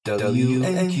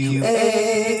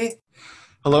WMQA.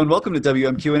 Hello and welcome to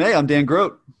WMQ&A. I'm Dan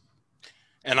Grote.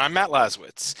 And I'm Matt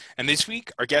Laswitz. And this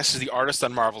week, our guest is the artist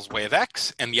on Marvel's Way of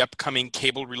X and the upcoming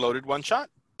Cable Reloaded one-shot,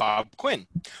 Bob Quinn.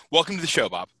 Welcome to the show,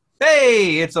 Bob.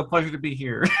 Hey, it's a pleasure to be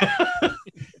here.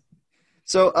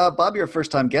 So, Bob, you're a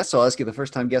first-time guest, so I'll ask you the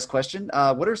first-time guest question.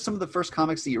 What are some of the first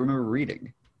comics that you remember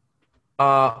reading?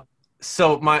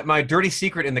 So my dirty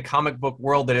secret in the comic book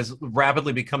world that is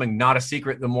rapidly becoming not a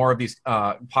secret the more of these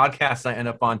podcasts I end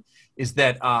up on is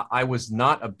that I was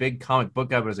not a big comic book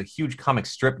guy, but I was a huge comic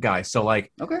strip guy. So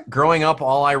growing up,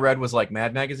 all I read was like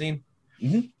Mad Magazine.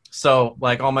 Mm-hmm. So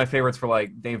like all my favorites were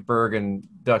like Dave Berg and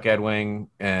Duck Edwing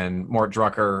and Mort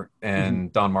Drucker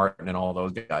and Don Martin and all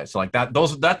those guys. So like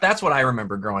that's what I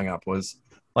remember growing up was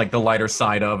like the lighter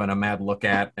side of and a Mad Look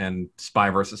At and Spy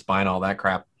versus Spy and all that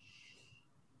crap.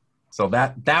 So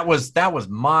that was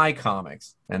my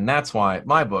comics, and that's why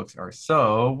my books are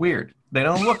so weird. They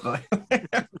don't look like.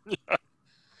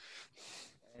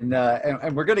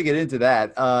 and we're going to get into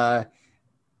that. Let's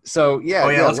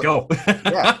go.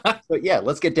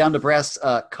 Let's get down to brass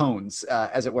cones,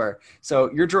 as it were. So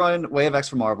you're drawing Way of X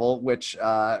for Marvel, which,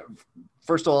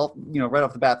 first of all, right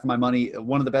off the bat, for my money,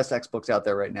 one of the best X books out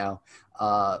there right now.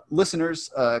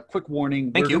 Listeners, quick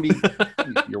warning. Thank you.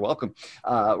 You're welcome.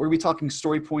 We're going to be talking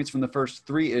story points from the first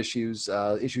 3 issues.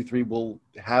 Issue 3 will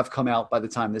have come out by the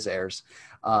time this airs.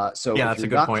 If you're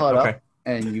not caught up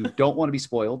and you don't want to be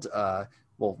spoiled,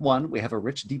 we have a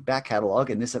rich, deep back catalog,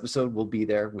 and this episode will be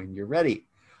there when you're ready.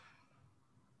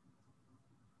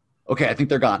 Okay, I think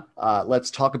they're gone. Let's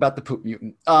talk about the poop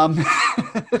mutant.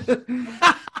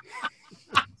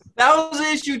 That was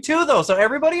issue 2, though, so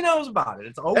everybody knows about it.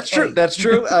 It's okay. That's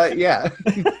true. Yeah.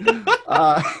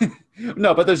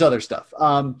 No, but there's other stuff.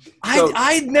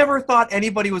 I never thought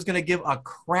anybody was going to give a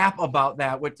crap about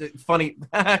that. Which funny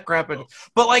crap,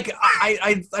 but like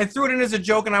I threw it in as a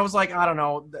joke, and I was like, I don't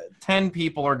know, 10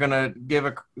 people are going to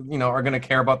are going to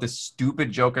care about this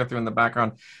stupid joke I threw in the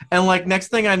background, and like next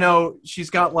thing I know, she's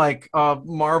got like a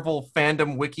Marvel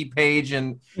fandom wiki page,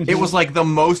 and it was like the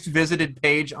most visited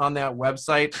page on that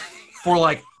website for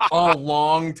like a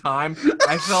long time.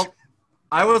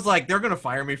 I was like, they're going to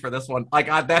fire me for this one. Like,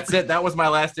 that's it. That was my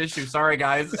last issue. Sorry,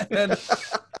 guys. And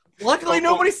luckily,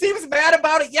 nobody seems mad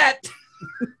about it yet.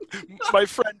 My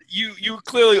friend, you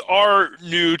clearly are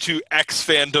new to X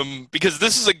fandom because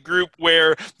this is a group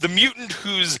where the mutant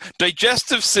whose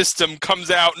digestive system comes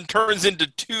out and turns into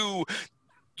 2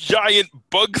 giant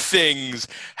bug things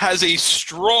has a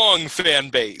strong fan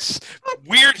base.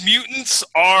 Weird mutants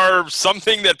are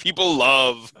something that people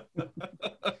love.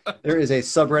 There is a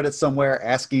subreddit somewhere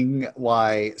asking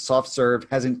why Soft Serve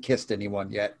hasn't kissed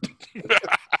anyone yet.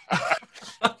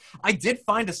 I did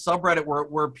find a subreddit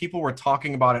where people were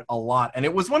talking about it a lot, and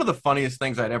it was one of the funniest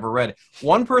things I'd ever read.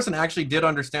 One person actually did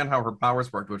understand how her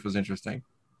powers worked, which was interesting.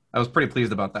 I was pretty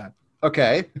pleased about that.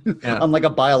 Okay. Yeah. On like a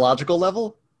biological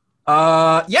level?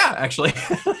 Yeah, actually.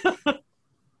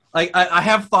 I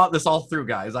have thought this all through,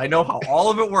 guys. I know how all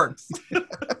of it works.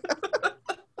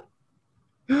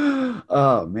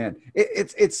 Oh man,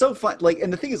 it's so fun. Like,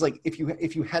 and the thing is, like, if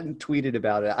you hadn't tweeted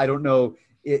about it, I don't know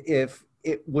if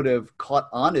it would have caught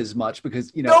on as much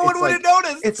because no one would have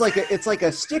noticed. It's like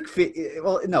a stick figure.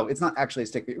 Well, no, it's not actually a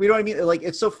stick figure. You know what I mean? Like,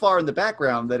 it's so far in the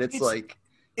background that it's like.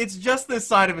 It's just this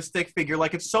side of a stick figure.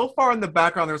 Like, it's so far in the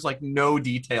background, there's like no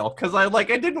detail because I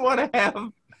didn't want to have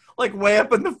like way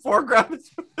up in the foreground.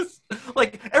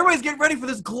 Like, everybody's getting ready for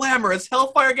this glamorous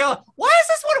Hellfire Gala. Why is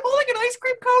this one holding an ice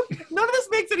cream cone? None of this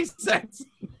makes any sense.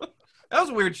 That was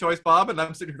a weird choice, Bob. And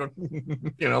I'm sitting here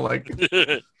going, like.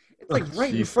 It's like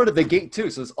right in front of the gate too.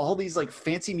 So there's all these like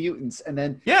fancy mutants, and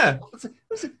then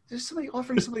there's somebody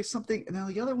offering somebody something, and then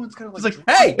the other one's kind of like,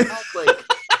 hey.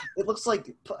 It looks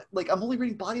like I'm only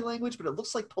reading body language, but it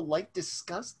looks like polite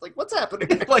disgust. Like, what's happening?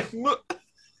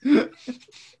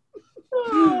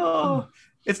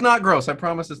 It's not gross. I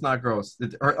promise it's not gross.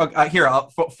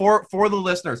 For the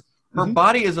listeners, her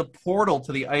body is a portal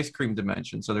to the ice cream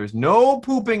dimension, so there's no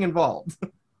pooping involved.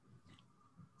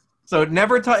 So it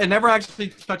never actually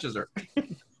touches her.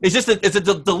 It's just it's a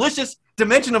delicious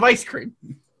dimension of ice cream.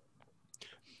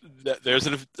 There's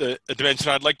a dimension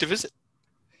I'd like to visit.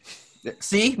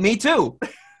 See, me too.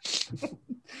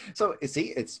 So,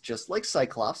 see, it's just like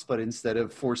Cyclops, but instead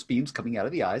of force beams coming out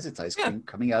of the eyes, it's ice cream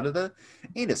coming out of the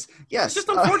anus. Yes, it's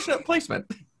just unfortunate placement.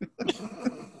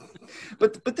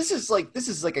 But this is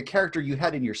like a character you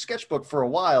had in your sketchbook for a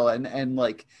while, and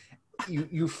like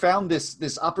you found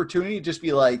this opportunity to just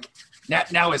be like,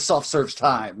 now it's Soft Serve's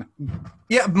time.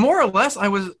 Yeah, more or less. I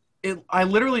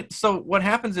literally. So what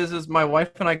happens is my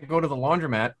wife and I go to the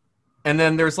laundromat. And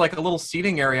then there's like a little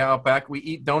seating area out back. We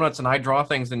eat donuts and I draw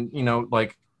things, and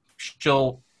like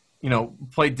she'll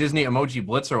play Disney Emoji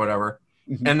Blitz or whatever.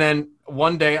 Mm-hmm. And then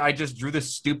one day I just drew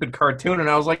this stupid cartoon and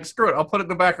I was like, screw it, I'll put it in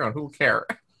the background. Who'll care?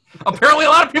 Apparently a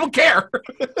lot of people care.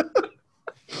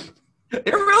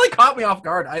 It really caught me off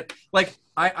guard.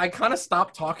 I kind of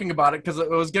stopped talking about it because it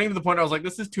was getting to the point I was like,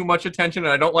 this is too much attention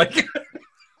and I don't like it.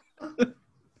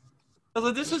 I was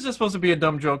like, this is just supposed to be a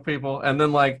dumb joke, people. And then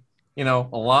a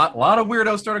lot of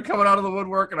weirdos started coming out of the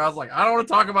woodwork, and I was like, I don't want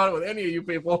to talk about it with any of you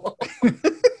people.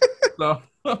 So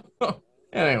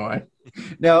anyway.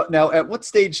 Now, at what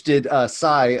stage did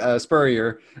Cy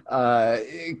Spurrier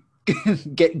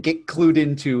get clued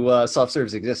into Soft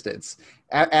Serve's existence?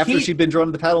 After she'd been drawn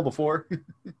to the paddle before?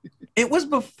 It was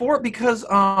before, because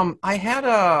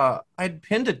I'd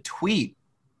pinned a tweet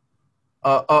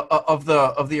of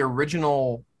the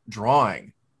original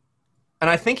drawing, and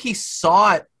I think he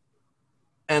saw it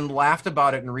and laughed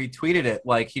about it and retweeted it.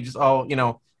 Like he just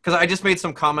because I just made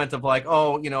some comment of like,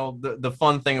 the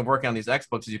fun thing of working on these X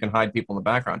books is you can hide people in the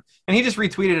background, and he just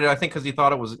retweeted it. I think because he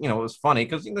thought it was it was funny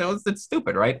because it's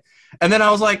stupid, right? And then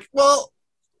I was like, well,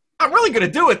 I'm really gonna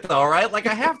do it though, right? Like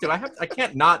I have to. I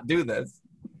can't not do this.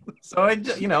 So I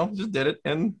just did it,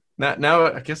 and now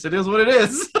I guess it is what it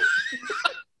is.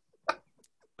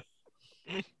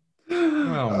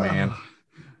 Oh man.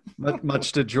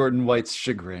 Much to Jordan White's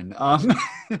chagrin.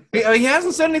 He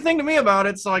hasn't said anything to me about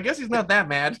it, so I guess he's not that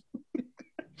mad.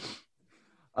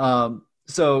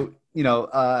 So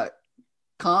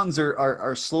cons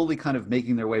are slowly kind of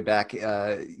making their way back.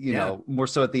 More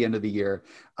so at the end of the year.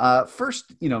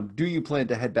 First, do you plan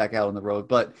to head back out on the road?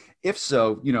 But if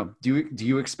so, do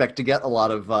you expect to get a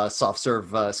lot of soft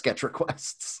serve sketch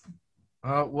requests?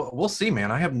 We'll see,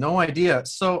 man. I have no idea.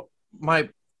 So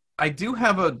I do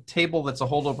have a table that's a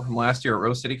holdover from last year at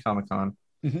Rose City Comic Con,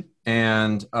 mm-hmm.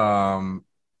 and I'm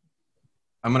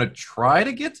going to try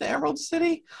to get to Emerald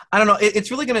City. I don't know.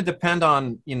 It's really going to depend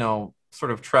on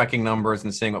sort of tracking numbers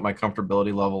and seeing what my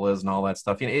comfortability level is and all that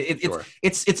stuff. Sure.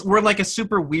 It's we're like a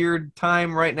super weird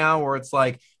time right now where it's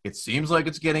like it seems like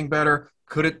it's getting better.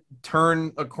 Could it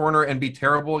turn a corner and be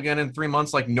terrible again in 3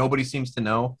 months? Like nobody seems to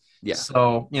know. Yeah.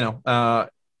 So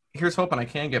here's hoping I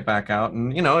can get back out,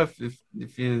 and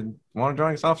if you want to draw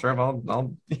a soft serve,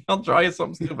 I'll draw you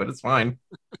something stupid. It's fine.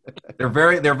 They're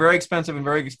very expensive and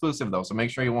very exclusive though, so make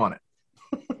sure you want it.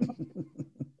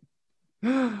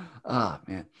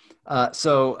 Man.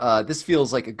 So this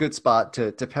feels like a good spot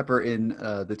to pepper in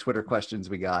the Twitter questions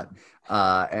we got,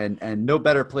 and no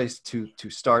better place to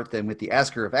start than with the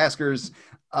asker of askers,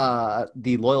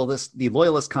 the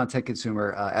loyalist content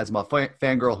consumer, Asma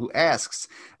Fangirl, who asks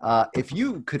if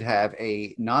you could have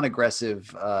a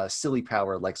non-aggressive silly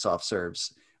power like soft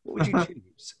serves, what would you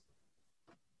choose?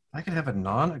 I could have a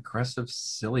non-aggressive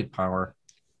silly power.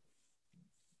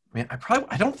 Man,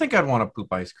 I don't think I'd want to poop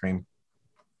ice cream,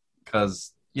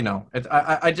 because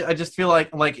I just feel like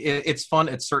it's fun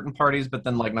at certain parties, but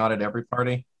then like not at every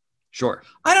party. Sure.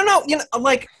 I don't know.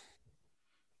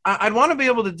 I'd want to be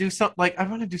able to do something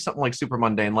like super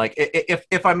mundane. Like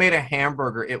if I made a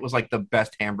hamburger, it was like the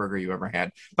best hamburger you ever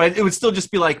had, but it would still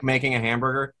just be like making a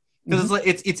hamburger, because mm-hmm.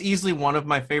 it's easily one of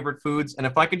my favorite foods. And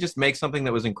if I could just make something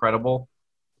that was incredible,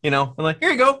 I'm like,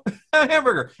 here you go, a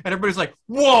hamburger, and everybody's like,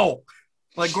 whoa,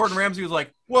 like Gordon Ramsay was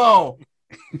like, whoa,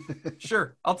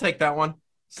 sure, I'll take that one.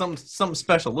 Something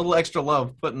special, a little extra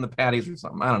love put in the patties or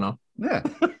something. I don't know. Yeah,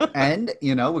 and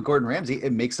with Gordon Ramsay,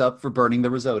 it makes up for burning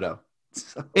the risotto.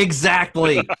 So.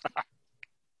 Exactly.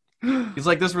 He's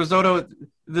like, this risotto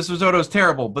is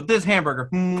terrible, but this hamburger.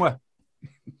 Yeah,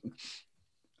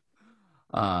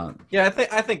 I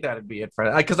think that'd be it for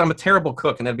it, because I'm a terrible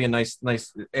cook, and that'd be a nice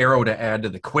arrow to add to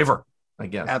the quiver, I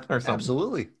guess.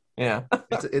 Absolutely. Yeah.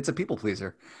 it's a people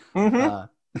pleaser. Mm-hmm.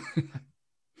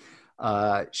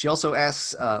 She also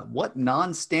asks, what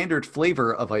non-standard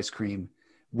flavor of ice cream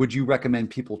would you recommend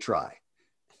people try?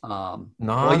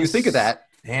 While you think of that,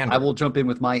 I will jump in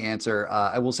with my answer.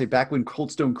 I will say, back when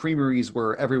Cold Stone Creameries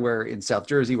were everywhere in South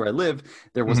Jersey, where I live,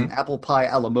 there was an apple pie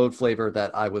a la mode flavor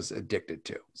that I was addicted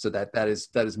to. So that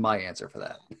is my answer for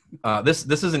that. This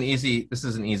is an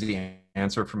easy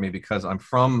answer for me, because I'm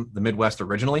from the Midwest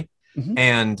originally,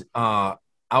 and out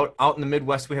in the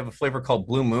Midwest we have a flavor called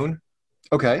Blue Moon.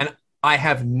 Okay. And I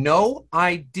have no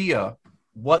idea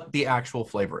what the actual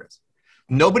flavor is.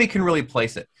 Nobody can really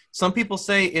place it. Some people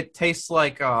say it tastes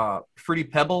like Fruity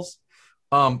Pebbles,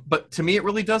 but to me it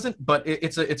really doesn't. But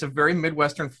it's a very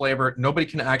Midwestern flavor. Nobody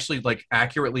can actually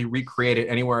accurately recreate it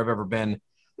anywhere I've ever been.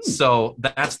 So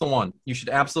that's the one. You should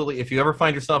absolutely, if you ever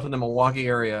find yourself in the Milwaukee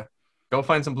area, go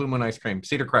find some Blue Moon ice cream.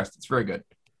 Cedar Crest, it's very good.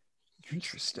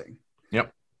 Interesting.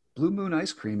 Yep. Blue Moon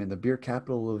ice cream in the beer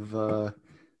capital of the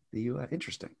U.S.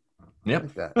 Interesting.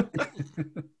 Yep. Like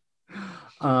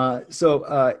that.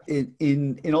 So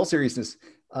in all seriousness,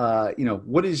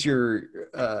 what is your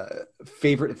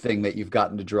favorite thing that you've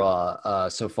gotten to draw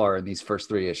so far in these first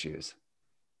 3 issues?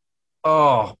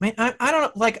 Oh man, I don't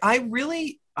know. Like I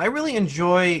really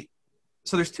enjoy.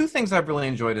 So there's 2 things I've really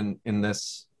enjoyed in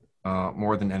this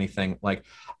more than anything. Like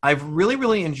I've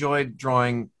really enjoyed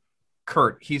drawing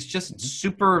Kurt. He's just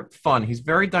super fun. He's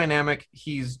very dynamic.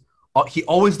 He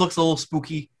always looks a little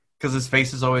spooky because his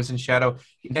face is always in shadow.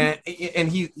 And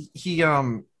you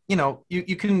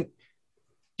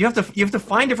have to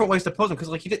find different ways to pose him, because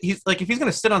like he's like, if he's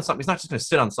gonna sit on something, he's not just gonna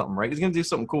sit on something, right? He's gonna do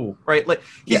something cool, right? Like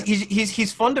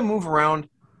he's fun to move around.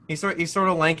 He's sort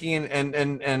of lanky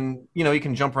and you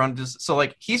can jump around. So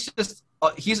like he's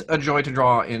a joy to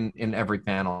draw in every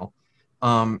panel.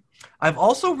 I've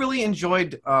also really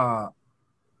enjoyed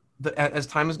as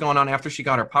time has gone on after she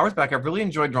got her powers back. I've really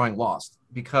enjoyed drawing Lost,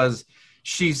 because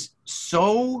she's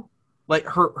so like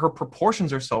her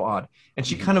proportions are so odd, and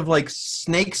she kind of like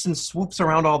snakes and swoops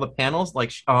around all the panels.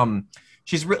 Like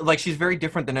she's very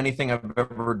different than anything I've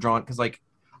ever drawn, because like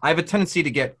I have a tendency to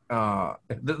get a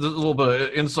little bit of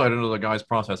insight into the guy's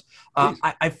process.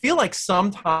 I feel like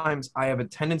sometimes I have a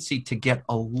tendency to get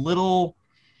a little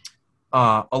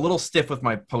stiff with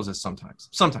my poses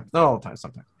sometimes, not all the time,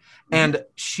 sometimes. And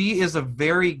she is a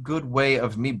very good way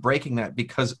of me breaking that,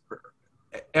 because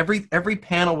every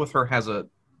panel with her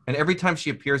and every time she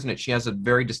appears in it, she has a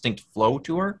very distinct flow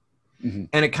to her. And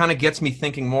it kind of gets me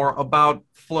thinking more about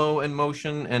flow and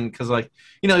motion. And because like,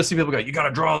 you see people go, you got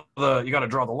to draw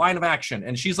the line of action.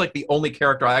 And she's like the only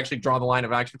character I actually draw the line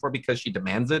of action for, because she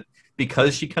demands it,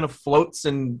 because she kind of floats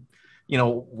and,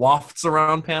 wafts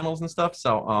around panels and stuff.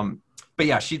 So, but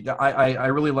yeah, I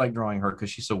really like drawing her, because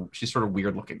she's sort of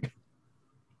weird looking.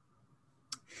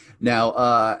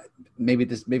 Now, maybe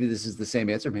this is the same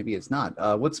answer, maybe it's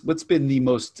not. What's been the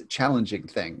most challenging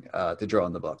thing to draw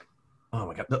in the book? Oh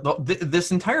my God,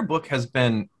 this entire book has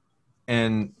been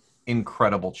an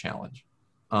incredible challenge.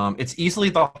 It's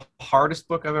easily the hardest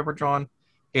book I've ever drawn.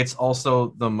 It's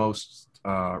also the most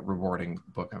rewarding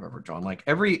book I've ever drawn. Like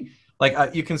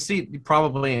you can see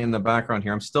probably in the background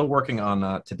here, I'm still working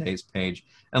on today's page,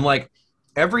 and like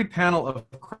every panel of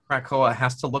Krakoa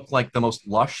has to look like the most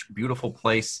lush, beautiful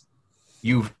place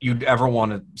you'd ever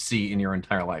want to see in your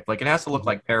entire life. Like it has to look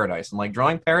like paradise, and like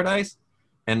drawing paradise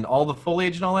and all the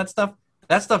foliage and all that stuff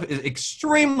is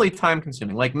extremely time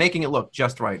consuming. Like making it look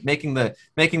just right, making the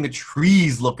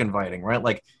trees look inviting, right?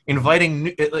 Like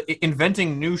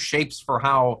inventing new shapes for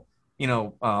how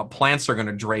plants are going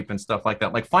to drape and stuff like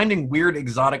that. Like finding weird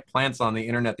exotic plants on the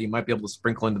internet that you might be able to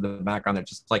sprinkle into the background that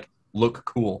just like look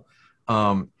cool.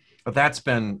 But that's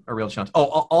been a real challenge. Oh,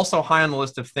 also high on the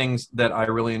list of things that I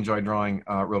really enjoy drawing,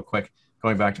 real quick,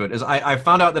 going back to it, is I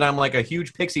found out that I'm like a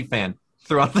huge Pixie fan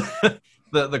throughout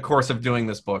the course of doing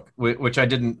this book, which I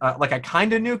didn't, I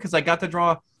kind of knew, because I got to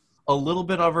draw a little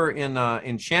bit of her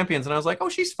in Champions, and I was like, oh,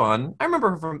 she's fun. I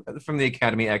remember her from the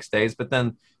Academy X days, but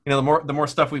then, the more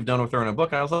stuff we've done with her in a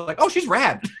book, I was like, oh, she's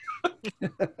rad.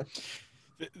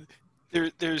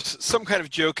 There's some kind of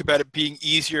joke about it being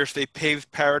easier if they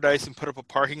paved Paradise and put up a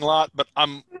parking lot, but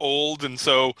I'm old, and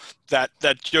so that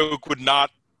joke would not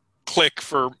click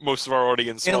for most of our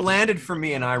audience. It landed for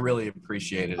me, and I really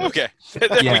appreciated it. Okay,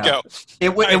 there we go.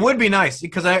 It would be nice,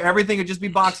 because everything would just be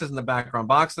boxes in the background,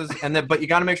 but you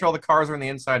got to make sure all the cars are on the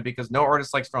inside, because no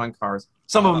artist likes drawing cars.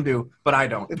 Some of them do, but I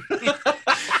don't.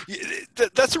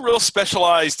 That's a real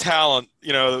specialized talent,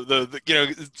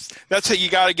 that's how you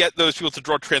got to get those people to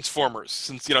draw Transformers,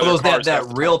 since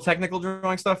that real technical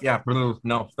drawing stuff. Yeah,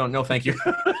 no, thank you.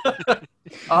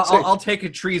 I'll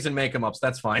take trees and make them up. So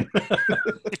that's fine.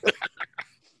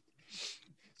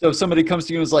 So if somebody comes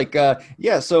to you and is like,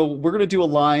 so we're gonna do a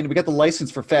line. We got the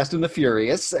license for Fast and the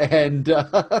Furious, and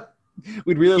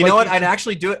we'd really. I'd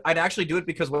actually do it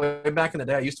because way back in the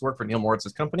day, I used to work for Neil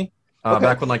Moritz's company.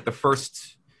 Back when like the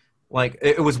first. Like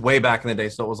it was way back in the day,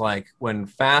 so it was like when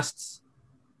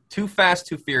Too Fast,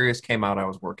 Too Furious came out, I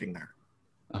was working there,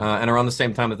 and around the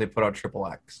same time that they put out Triple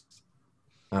X,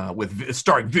 with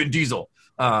starring Vin Diesel,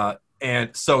 and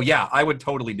so yeah, I would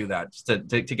totally do that just to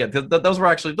get those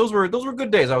were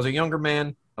good days. I was a younger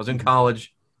man, I was in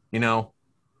college, I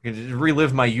could just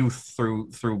relive my youth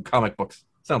through comic books.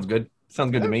 Sounds good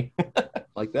to me.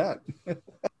 Like that,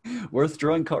 worth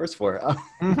drawing cars for.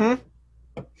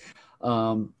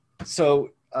 So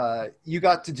you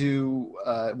got to do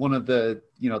one of the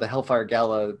the Hellfire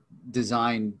Gala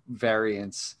design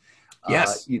variants.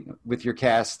 Yes. With your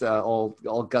cast all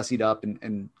gussied up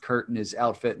and Kurt in his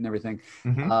outfit and everything.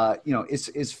 Mm-hmm.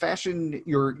 Is fashion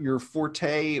your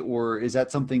forte, or is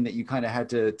that something that you kind of had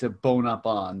to bone up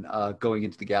on going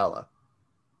into the gala?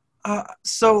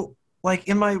 So like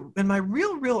in my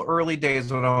real early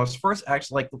days, when I was first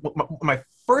actually like my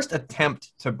first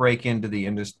attempt to break into the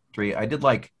industry, I did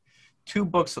like two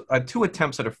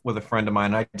attempts with a friend of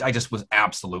mine. I just was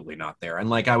absolutely not there. And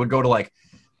like, I would go to like,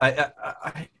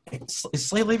 is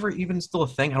slave labor even still a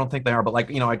thing? I don't think they are, but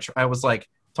like, I was like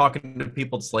talking to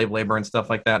people at slave labor and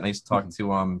stuff like that. And I used to talk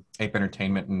to Ape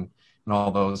Entertainment and all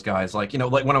those guys, like,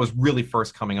 like when I was really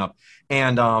first coming up.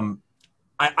 And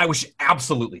I was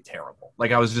absolutely terrible.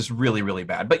 Like I was just really, really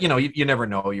bad. But you never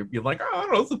know. You're like, oh, I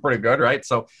don't know, this is pretty good, right?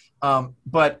 So,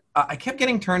 but I kept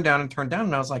getting turned down,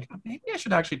 and I was like, maybe I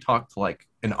should actually talk to like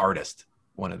an artist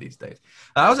one of these days.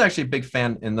 I was actually a big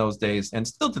fan in those days, and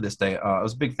still to this day, I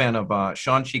was a big fan of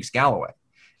Sean Cheeks Galloway.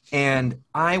 And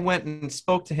I went and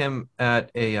spoke to him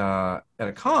at a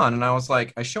con, and I was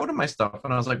like, I showed him my stuff,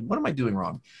 and I was like, what am I doing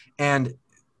wrong? And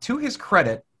to his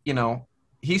credit,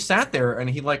 he sat there and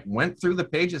he like went through the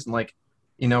pages and like,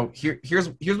 here's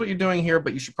what you're doing here,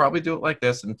 but you should probably do it like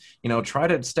this, and try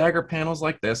to stagger panels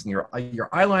like this, and your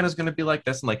eyeline is going to be like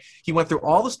this, and like he went through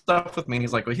all the stuff with me, and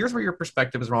he's like, well, here's where your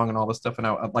perspective is wrong and all this stuff, and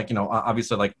I like,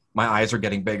 obviously like my eyes are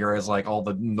getting bigger as like all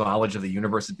the knowledge of the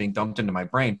universe is being dumped into my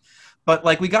brain. But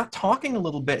like we got talking a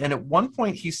little bit, and at one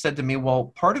point he said to me, well,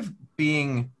 part of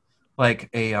being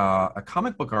like a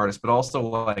comic book artist, but also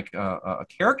like a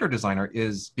character designer,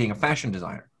 is being a fashion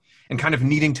designer and kind of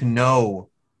needing to know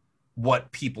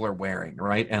what people are wearing,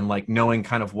 right? And like knowing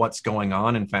kind of what's going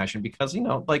on in fashion, because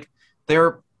like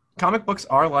their comic books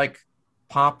are like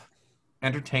pop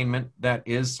entertainment that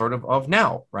is sort of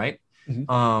now, right?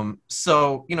 Mm-hmm.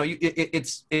 So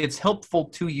it's helpful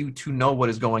to you to know what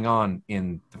is going on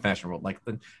in the fashion world, like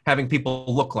having people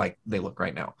look like they look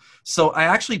right now. So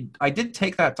I did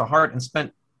take that to heart and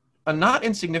spent a not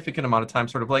insignificant amount of time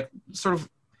sort of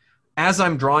as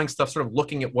I'm drawing stuff, sort of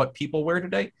looking at what people wear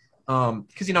today.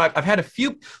 Because I've had a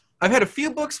few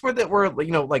books that were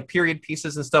like period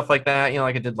pieces and stuff like that.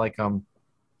 Like I did like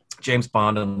James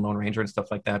Bond and Lone Ranger and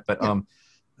stuff like that. But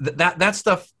that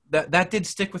stuff that did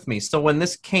stick with me. So when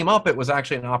this came up, it was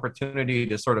actually an opportunity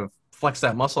to sort of flex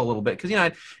that muscle a little bit.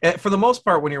 Because for the most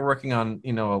part, when you're working on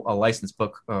a licensed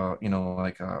book,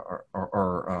 like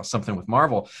or something with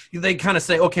Marvel, they kind of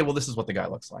say, okay, well, this is what the guy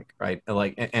looks like, right?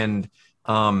 Like and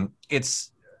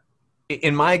it's,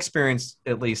 in my experience,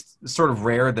 at least, sort of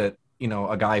rare that,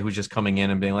 a guy who's just coming in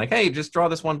and being like, hey, just draw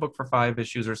this one book for 5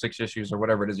 issues or 6 issues or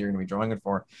whatever it is you're going to be drawing it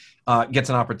for, gets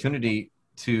an opportunity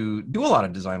to do a lot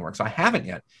of design work. So I haven't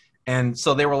yet. And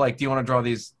so they were like, do you want to draw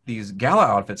these gala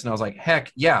outfits? And I was like, heck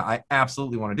yeah, I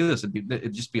absolutely want to do this.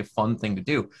 It'd just be a fun thing to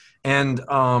do. And,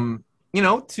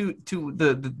 to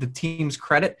the team's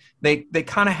credit, they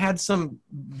kind of had some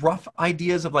rough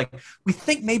ideas of like, we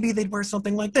think maybe they'd wear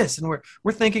something like this, and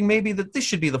we're thinking maybe that this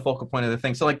should be the focal point of the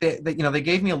thing. So like they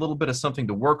gave me a little bit of something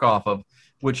to work off of,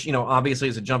 which obviously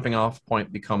as a jumping off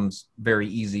point becomes very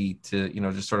easy to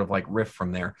just sort of like riff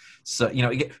from there. So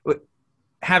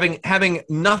having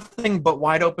nothing but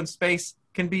wide open space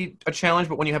can be a challenge,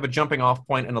 but when you have a jumping off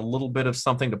point and a little bit of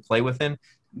something to play within,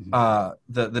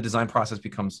 the design process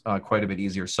becomes quite a bit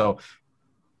easier. So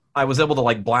I was able to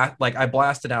I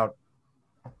blasted out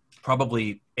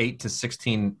probably 8 to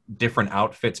 16 different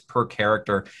outfits per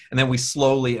character, and then we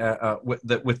slowly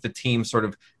with the team sort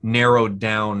of narrowed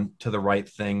down to the right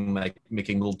thing, like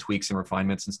making little tweaks and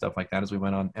refinements and stuff like that as we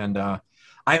went on. And I'm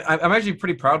actually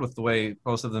pretty proud with the way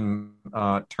most of them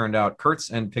turned out.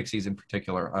 Kurt's and Pixie's in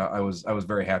particular, I was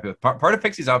very happy with. Part of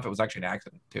Pixie's outfit was actually an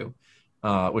accident too,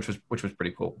 which was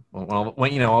pretty cool.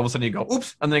 When all of a sudden you go,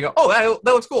 oops, and then you go, oh,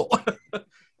 that looks cool.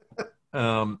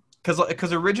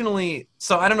 Because originally,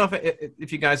 so I don't know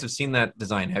if you guys have seen that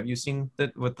design. Have you seen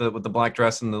that with the black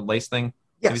dress and the lace thing?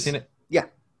 Yes. Have you seen it? Yeah.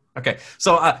 Okay.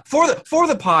 So for the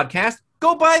podcast,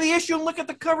 go buy the issue and look at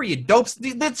the cover, you dopes.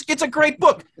 It's a great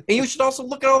book, and you should also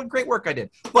look at all the great work I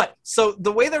did. But so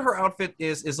the way that her outfit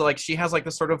is like, she has like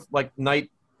this sort of like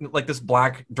like this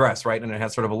black dress, right? And it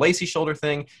has sort of a lacy shoulder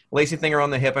thing, lacy thing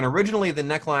around the hip. And originally the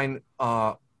neckline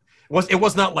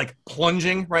was not like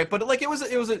plunging, right? But like it was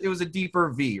a deeper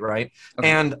V, right? Okay.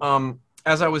 And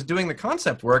as I was doing the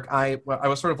concept work, I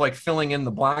was sort of like filling in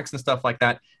the blacks and stuff like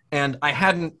that, and I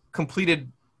hadn't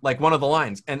completed like one of the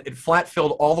lines, and it flat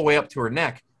filled all the way up to her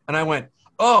neck, and I went,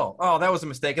 oh, that was a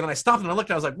mistake. And then I stopped and I looked,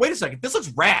 and I was like, wait a second, this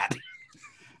looks rad.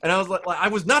 And I was like, I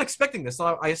was not expecting this,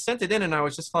 so I sent it in, and I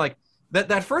was just like,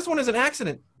 that first one is an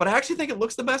accident, but I actually think it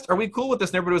looks the best. Are we cool with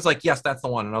this? And everybody was like, yes, that's the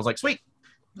one. And I was like, sweet.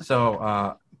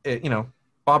 So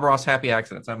Bob Ross happy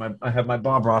accidents. I have my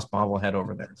Bob Ross bobblehead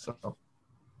over there. So,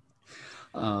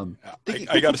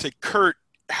 I got to say, Kurt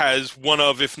has one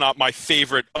of, if not my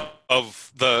favorite,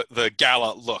 of the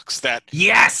gala looks. That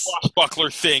swashbuckler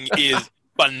thing is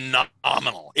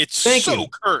phenomenal. It's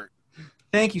Kurt.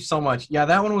 Thank you so much. Yeah,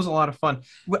 that one was a lot of fun.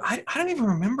 I don't even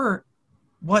remember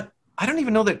I don't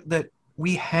even know that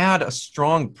we had a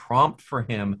strong prompt for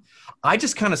him. I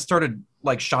just kind of started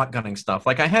like shotgunning stuff.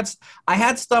 Like I had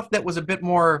stuff that was a bit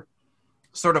more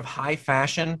sort of high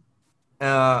fashiony.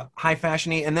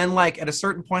 And then like at a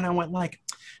certain point I went like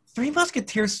Three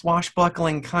Musketeers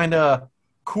swashbuckling kind of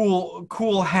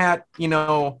cool hat,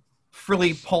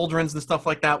 frilly pauldrons and stuff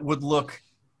like that would look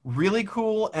really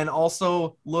cool and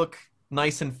also look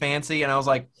nice and fancy. And I was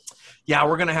like, yeah,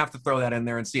 we're going to have to throw that in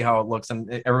there and see how it looks. And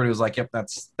everybody was like, yep,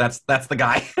 that's the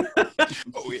guy.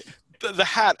 Oh, yeah. The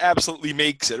hat absolutely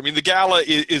makes it. I mean, the gala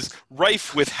is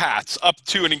rife with hats, up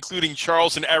to and including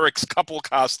Charles and Eric's couple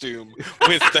costume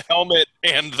with the helmet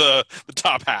and the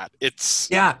top hat.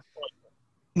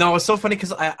 No, it's so funny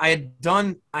because I had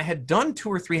done 2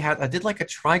 or 3 hats. I did like a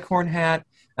tricorn hat.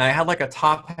 And I had like a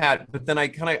top hat, but then I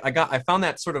found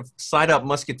that sort of side up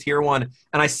musketeer one,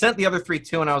 and I sent the other 3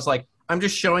 too. And I was like, I'm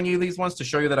just showing you these ones to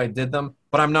show you that I did them,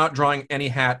 but I'm not drawing any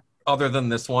hat other than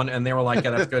this one. And they were like,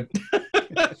 yeah, that's good.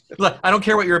 I don't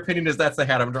care what your opinion is. That's the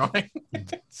hat I'm drawing.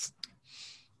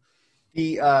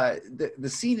 The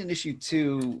scene in issue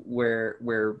 2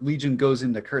 where Legion goes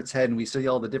into Kurt's head and we see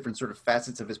all the different sort of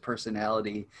facets of his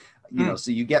personality, so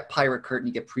you get Pirate Kurt and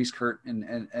you get Priest Kurt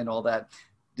and all that.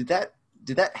 Did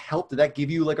that help? Did that give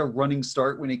you like a running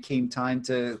start when it came time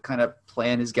to kind of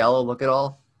plan his gala look at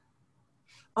all?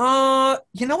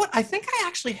 You know what? I think I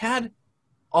actually had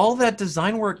all that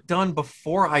design work done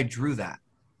before I drew that.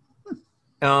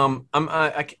 I'd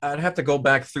have to go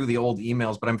back through the old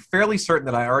emails, but I'm fairly certain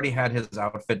that I already had his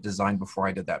outfit designed before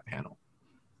I did that panel.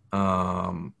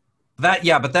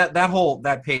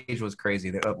 That page was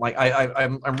crazy. Like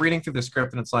I'm reading through the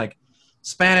script and it's like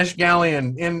Spanish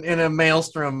galleon in a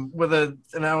maelstrom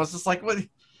and I was just like, what?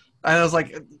 I was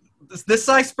like, this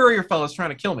Cy Spurrier fellow is trying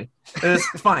to kill me.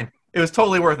 It's fine. It was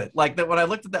totally worth it. Like that when I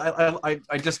looked at that,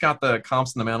 I just got the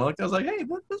comps in the mail. I was like, hey,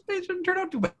 this page didn't turn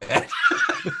out too bad.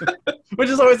 Which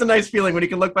is always a nice feeling when you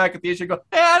can look back at the issue and go,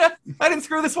 hey, I didn't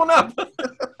screw this one up.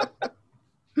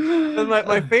 And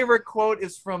my favorite quote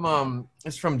is from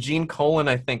Gene Colan,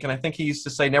 I think, and I think he used to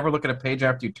say, "Never look at a page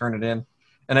after you turn it in."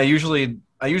 And I usually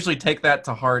take that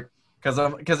to heart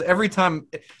because every time,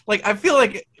 like I feel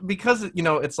like because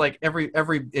it's like every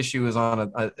issue is on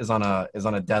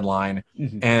a deadline,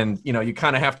 mm-hmm. and you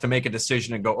kind of have to make a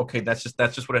decision and go, okay, that's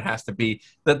just what it has to be.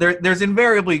 That there's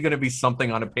invariably going to be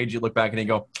something on a page you look back and you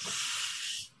go,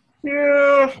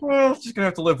 yeah, well, just gonna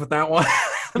have to live with that one.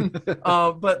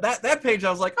 But that page,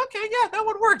 I was like, okay, yeah, that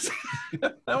one works.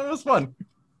 That one was fun.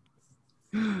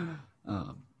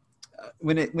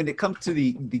 When it comes to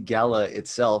the gala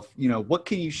itself, what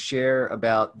can you share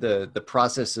about the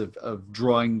process of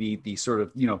drawing the sort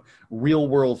of real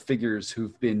world figures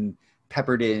who've been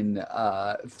peppered in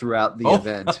throughout the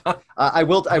event? I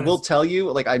will tell you,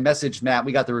 like I messaged Matt,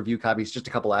 we got the review copies just a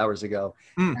couple hours ago,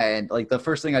 and like the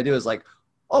first thing I do is like,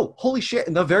 oh, holy shit!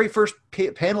 In the very first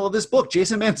panel of this book,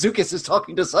 Jason Mantzoukas is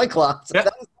talking to Cyclops. Yeah.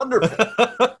 That is wonderful.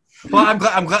 Well, I'm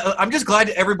glad. I'm just glad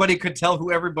everybody could tell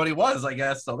who everybody was, I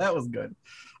guess. So that was good.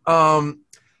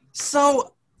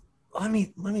 So let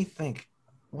me think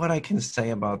what I can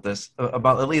say about this,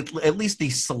 about at least the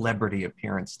celebrity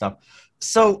appearance stuff.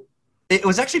 So it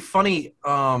was actually funny.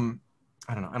 I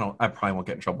don't know. I probably won't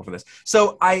get in trouble for this.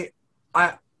 So I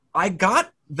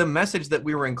got the message that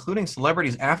we were including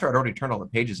celebrities after I'd already turned all the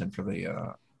pages in for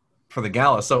the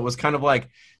gala. So it was kind of like,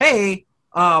 hey,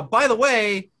 by the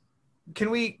way, can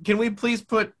we please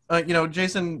put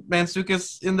Jason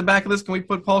Mantzoukas in the back of this? Can we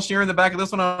put Paul Scheer in the back of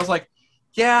this one? I was like,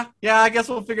 yeah, I guess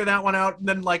we'll figure that one out. And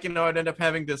then I'd end up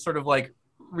having to sort of like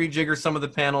rejigger some of the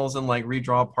panels and like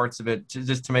redraw parts of it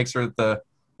just to make sure that the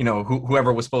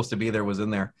whoever was supposed to be there was in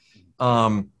there.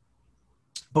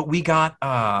 But we got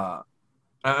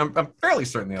I'm fairly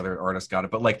certain the other artist got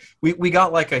it, but like we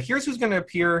got like here's who's going to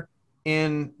appear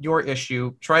in your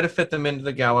issue, try to fit them into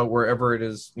the gala wherever it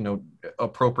is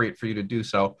appropriate for you to do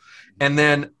so. And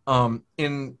then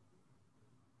in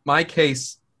my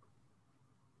case,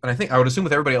 and I think I would assume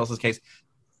with everybody else's case,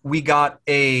 we got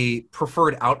a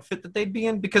preferred outfit that they'd be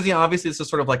in because obviously this is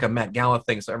sort of like a Met Gala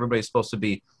thing, so everybody's supposed to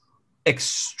be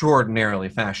extraordinarily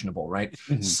fashionable, right?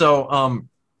 Mm-hmm. So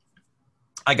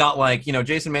I got like,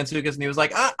 Jason Mantzoukas, and he was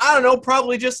like, I don't know,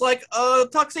 probably just like a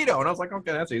tuxedo. And I was like,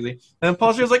 okay, that's easy. And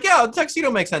Paul Scheer was like, yeah, a tuxedo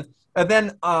makes sense. And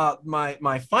then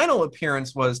my final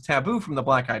appearance was Taboo from the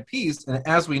Black Eyed Peas. And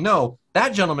as we know,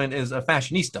 that gentleman is a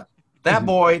fashionista. That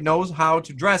boy knows how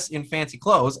to dress in fancy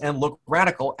clothes and look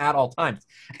radical at all times.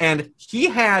 And he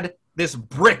had this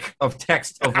brick of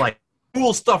text of like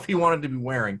cool stuff he wanted to be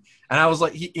wearing. And I was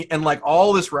like, and like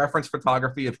all this reference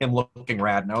photography of him looking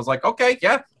rad. And I was like, okay,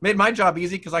 yeah, made my job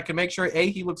easy because I can make sure A,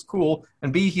 he looks cool,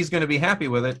 and B, he's going to be happy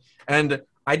with it. And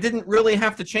I didn't really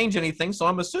have to change anything, so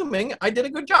I'm assuming I did a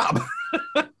good job.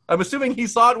 I'm assuming he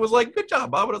saw it and was like, good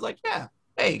job, Bob. And I was like, yeah,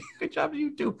 hey, good job to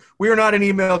you too. We are not in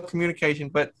email communication,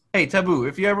 but hey, Taboo,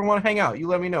 if you ever want to hang out, you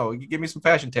let me know. You give me some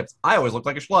fashion tips. I always look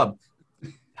like a schlub.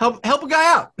 Help a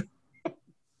guy out.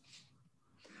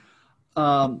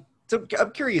 So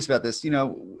I'm curious about this. We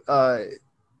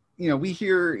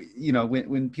hear,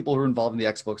 when people who are involved in the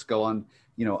X books go on,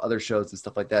 other shows and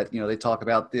stuff like that, they talk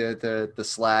about the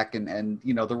Slack and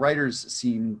the writers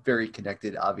seem very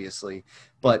connected, obviously.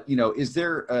 But, is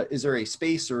there a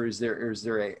space or is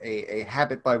there a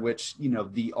habit by which,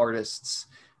 the artists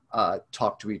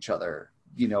talk to each other?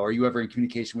 Are you ever in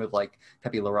communication with like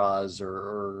Pepe Larraz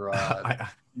or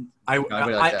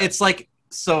it's like,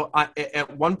 so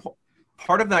at one point,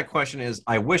 part of that question is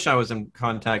I wish I was in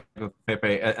contact with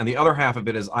Pepe, and the other half of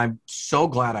it is I'm so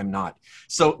glad I'm not.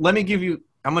 So let me give you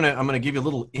I'm gonna give you a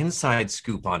little inside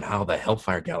scoop on how the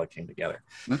Hellfire Gala came together.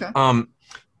 Okay.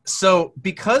 So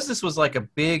because this was like a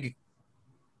big,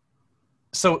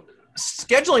 so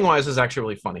scheduling wise is actually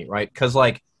really funny, right? Because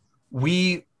like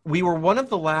we were one of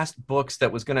the last books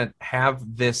that was gonna have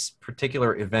this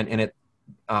particular event in it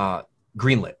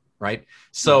greenlit. Right.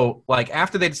 So like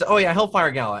after they said, oh, yeah, Hellfire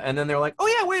Gala. And then they're like, oh,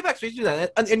 yeah, way back. So you do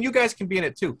that. And you guys can be in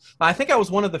it, too. I think I was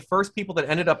one of the first people that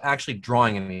ended up actually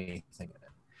drawing anything in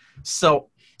it. So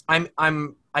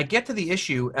I get to the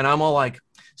issue and I'm all like,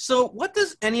 so what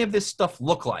does any of this stuff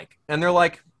look like? And they're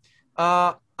like,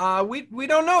 we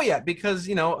don't know yet because,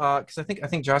 because I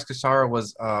think Josh Cassara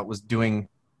was doing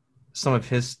some of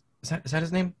his. Is that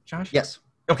his name, Josh? Yes.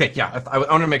 OK, yeah. I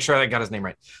want to make sure I got his name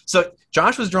right. So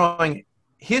Josh was drawing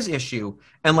his issue,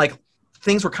 and like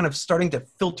things were kind of starting to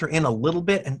filter in a little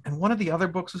bit, and one of the other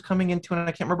books was coming into it, and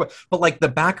I can't remember, but like the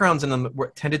backgrounds in them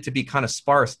tended to be kind of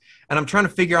sparse, and I'm trying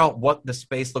to figure out what the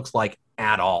space looks like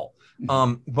at all.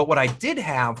 But what I did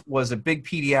have was a big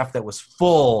PDF that was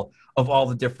full of all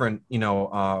the different,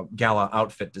 gala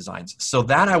outfit designs, so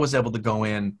that I was able to go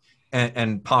in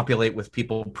and populate with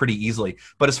people pretty easily.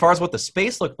 But as far as what the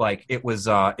space looked like, it was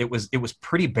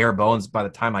pretty bare bones by the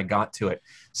time I got to it.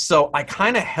 So I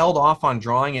kind of held off on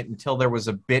drawing it until there was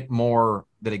a bit more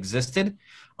that existed.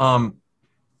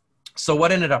 So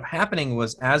what ended up happening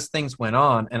was as things went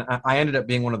on, and I ended up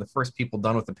being one of the first people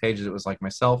done with the pages. It was like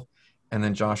myself and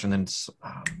then Josh, and then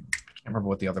I can't remember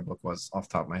what the other book was off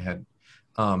the top of my head.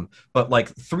 But like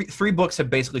three books had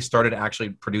basically started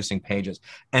actually producing pages.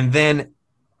 And then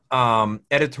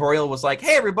editorial was like,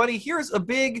 hey, everybody, here's a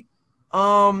big,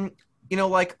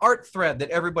 like art thread that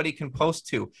everybody can post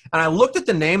to. And I looked at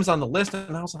the names on the list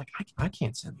and I was like, I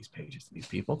can't send these pages to these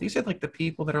people. These are like the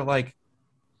people that are like,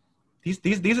 these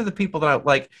are the people that I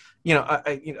like,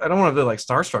 I don't want to be like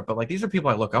starstruck, but like, these are people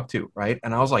I look up to. Right.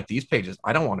 And I was like, these pages,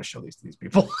 I don't want to show these to these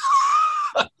people.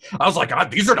 I was like,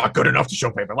 these are not good enough to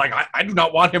show paper. Like, I do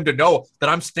not want him to know that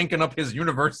I'm stinking up his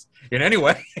universe in any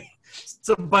way.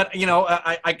 So, but,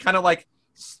 I kind of like,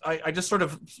 I just sort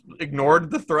of ignored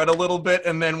the thread a little bit.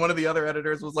 And then one of the other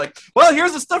editors was like, well,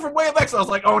 here's the stuff from Way of X. I was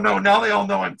like, oh, no, now they all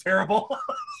know I'm terrible.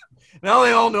 Now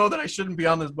they all know that I shouldn't be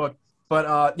on this book.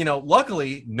 But,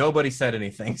 luckily, nobody said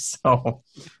anything. So,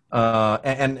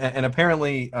 and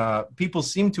apparently people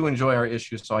seem to enjoy our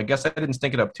issues. So I guess I didn't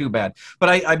stink it up too bad. But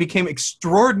I became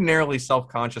extraordinarily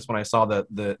self-conscious when I saw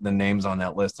the names on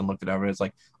that list and looked at everyone. It's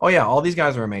like, oh, yeah, all these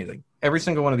guys are amazing. Every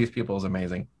single one of these people is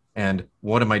amazing. And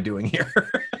what am I doing here?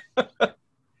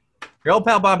 Your old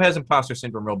pal Bob has imposter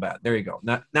syndrome real bad. There you go.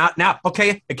 Now,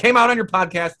 okay, it came out on your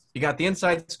podcast. You got the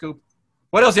inside scoop.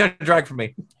 What else do you have to drag from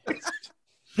me?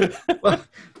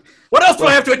 What else do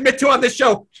I have to admit to on this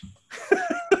show?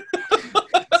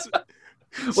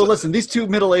 Well, listen, these two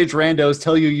middle-aged randos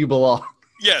tell you belong.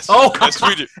 Yes. Oh, yes,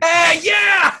 we do. Hey,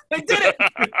 yeah, they did it.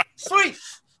 Sweet.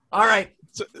 All right.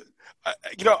 So,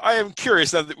 I am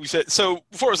curious now that we said, so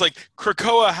before it was like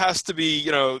Krakoa has to be,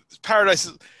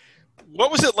 Paradise.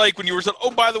 What was it like when you were saying, oh,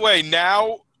 by the way,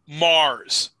 now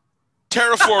Mars,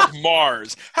 terraform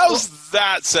Mars? How's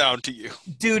that sound to you?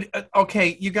 Dude,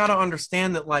 okay, you got to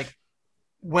understand that, like,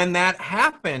 when that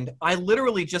happened, I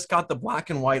literally just got the black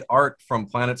and white art from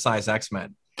Planet Size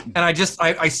X-Men. And I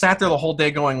sat there the whole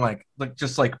day going like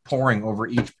just like poring over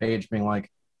each page, being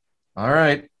like, all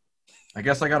right, I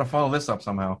guess I got to follow this up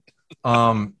somehow.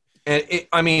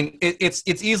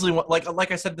 It's easily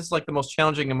like I said, this is like the most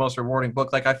challenging and most rewarding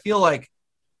book. Like I feel like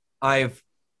I've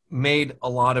made a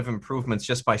lot of improvements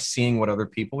just by seeing what other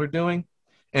people are doing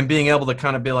and being able to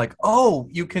kind of be like, oh,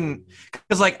 you can,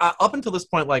 because like up until this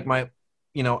point, like I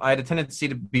had a tendency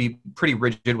to be pretty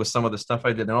rigid with some of the stuff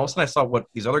I did. And all of a sudden I saw what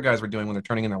these other guys were doing when they're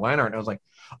turning in their line art. And I was like,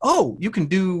 oh, you can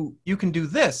do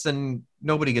this and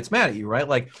nobody gets mad at you, right?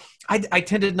 Like I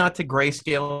tended not to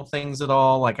grayscale things at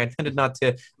all. Like I tended not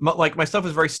to, like my stuff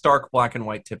is very stark black and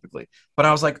white typically. But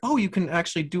I was like, oh, you can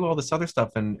actually do all this other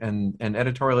stuff and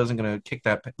editorial isn't going to kick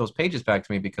those pages back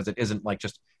to me because it isn't like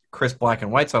just crisp black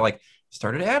and white. So I like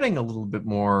started adding a little bit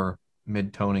more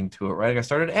mid-toning to it, right? I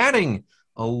started adding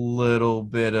a little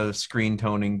bit of screen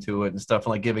toning to it and stuff,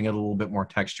 and like giving it a little bit more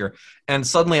texture. And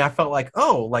suddenly I felt like,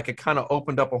 oh, like it kind of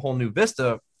opened up a whole new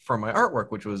vista for my artwork,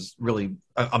 which was really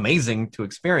amazing to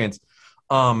experience.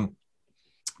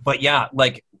 But yeah,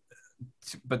 like,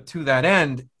 but to that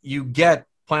end, you get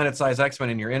Planet Size X-Men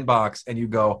in your inbox and you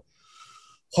go,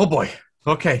 oh boy,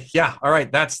 okay, yeah, all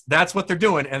right, that's what they're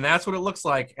doing, and that's what it looks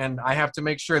like, and I have to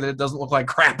make sure that it doesn't look like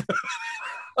crap.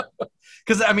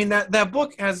 Because I mean that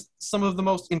book has some of the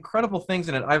most incredible things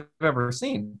in it I've ever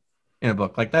seen in a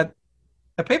book. Like that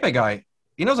Pepe guy,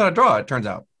 he knows how to draw. It turns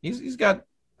out he's got.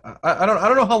 I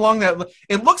don't know how long that.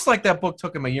 It looks like that book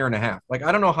took him 1.5 years. Like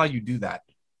I don't know how you do that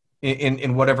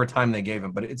in whatever time they gave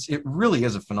him, but it really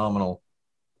is a phenomenal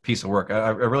piece of work.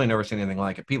 I've really never seen anything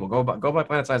like it. People go buy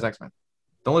Planet Size X-Men.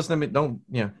 Don't listen to me.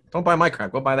 Don't buy my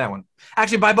crap. Go buy that one.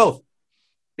 Actually, buy both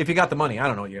if you got the money. I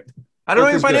don't know yet. I don't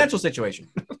know your financial situation.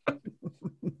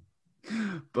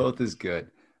 Both is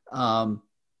good.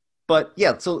 But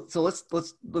yeah, so let's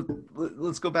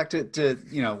go back to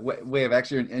Way of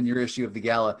X and your issue of the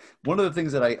gala. One of the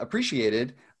things that I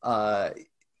appreciated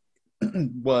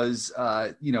was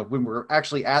when we're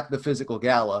actually at the physical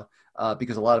gala,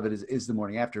 because a lot of it is the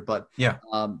morning after. But yeah,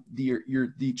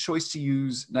 the choice to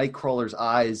use Nightcrawler's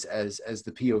eyes as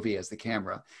the POV, as the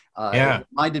camera, it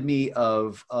reminded me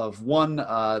of one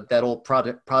that old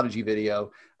Prodigy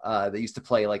video that used to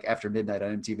play like after midnight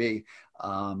on MTV.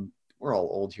 We're all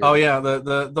old here. Oh yeah,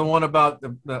 the one about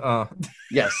the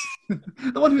yes,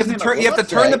 the one who's you have to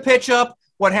turn the pitch up.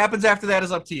 What happens after that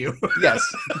is up to you. Yes.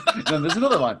 Then there's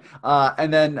another one.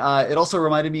 And then it also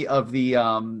reminded me of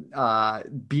the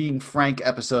Being Frank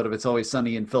episode of It's Always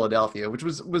Sunny in Philadelphia, which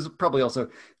was probably also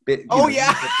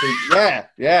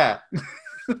yeah.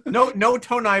 No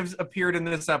toe knives appeared in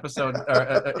this episode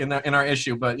in our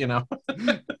issue, but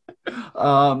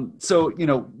So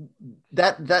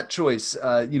that choice,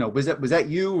 was that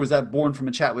you, or was that born from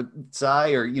a chat with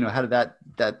Cy, or how did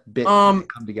that bit come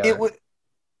together?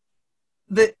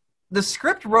 The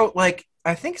script wrote, like,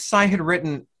 I think Cy had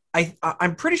written,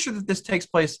 I'm pretty sure that this takes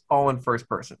place all in first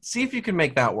person. See if you can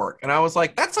make that work. And I was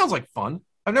like, that sounds like fun.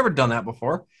 I've never done that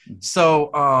before.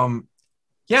 So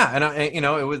yeah, and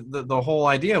it was the whole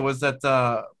idea was that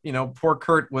poor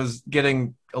Kurt was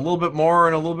getting a little bit more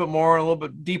and a little bit more and a little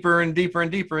bit deeper and deeper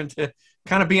and deeper into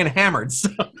kind of being hammered.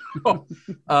 So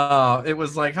it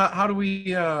was like, how do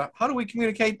we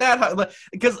communicate that?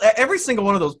 Because every single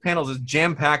one of those panels is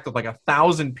jam packed with like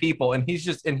 1,000 people, and he's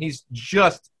just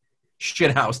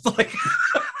shithoused. Like,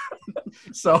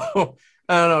 so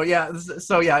I don't know. Yeah.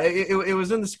 So yeah, it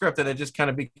was in the script, and it just kind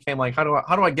of became like, how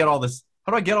do I get all this?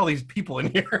 How do I get all these people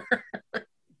in here?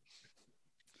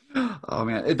 Oh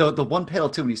man, the one panel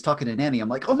too when he's talking to Nanny, I'm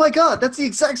like, oh my god, that's the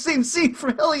exact same scene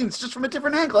from Hellions, just from a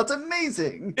different angle. That's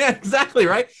amazing. Yeah, exactly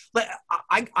right. Like,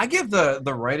 I give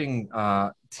the writing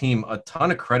team a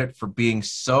ton of credit for being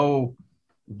so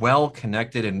well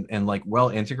connected and like well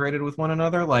integrated with one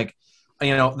another. Like,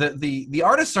 the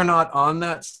artists are not on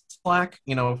that Slack,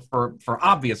 for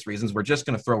obvious reasons. We're just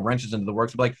going to throw wrenches into the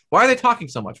works. Like, why are they talking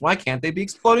so much? Why can't they be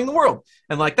exploding the world?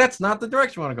 And like, that's not the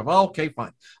direction we want to go. Well, okay,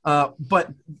 fine.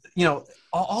 But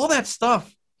all that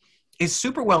stuff is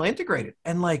super well integrated.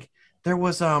 And like, there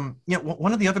was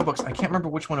one of the other books, I can't remember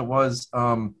which one it was.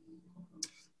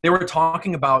 They were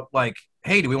talking about like,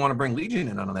 hey, do we want to bring Legion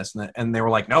in on this? And they were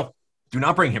like, no, do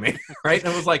not bring him in. Right?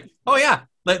 And it was like, oh yeah,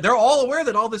 they're all aware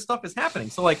that all this stuff is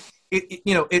happening. So like,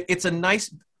 it's a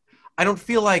nice. I don't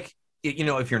feel like,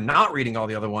 if you're not reading all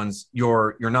the other ones,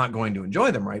 you're not going to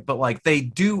enjoy them, right? But like they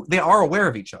are aware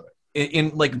of each other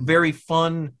in like very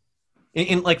fun,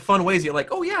 in like fun ways. You're like,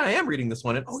 oh yeah, I am reading this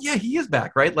one, and oh yeah, he is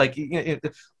back, right? Like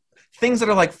things that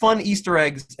are like fun Easter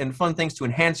eggs and fun things to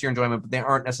enhance your enjoyment, but they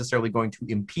aren't necessarily going to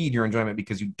impede your enjoyment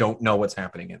because you don't know what's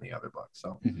happening in the other book.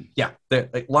 So yeah,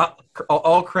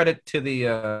 all credit to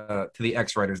the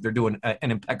X writers. They're doing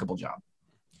an impeccable job.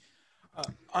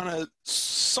 On a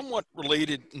somewhat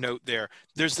related note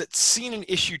there's that scene in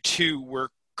issue 2 where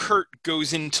Kurt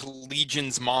goes into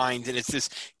Legion's mind, and it's this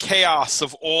chaos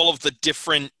of all of the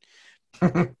different,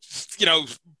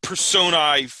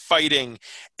 personae fighting.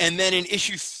 And then in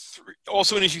issue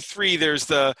 3, there's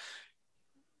the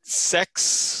sex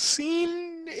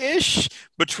scene-ish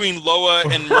between Loa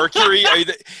and Mercury.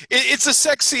 It's a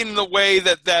sex scene in the way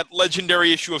that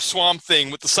legendary issue of Swamp Thing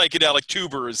with the psychedelic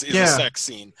tubers is a sex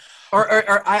scene.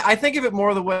 Or I think of it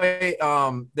more the way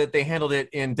that they handled it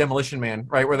in Demolition Man,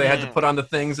 right? Where they had to put on the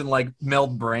things and like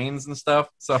meld brains and stuff.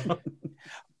 So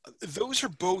those are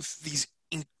both these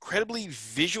incredibly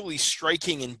visually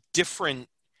striking and different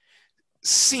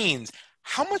scenes.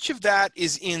 How much of that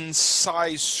is in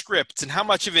Sai's scripts, and how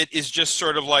much of it is just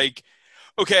sort of like,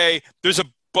 okay, there's a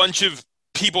bunch of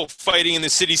people fighting in the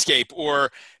cityscape,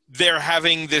 or they're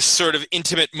having this sort of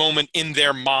intimate moment in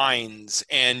their minds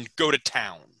and go to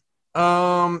town?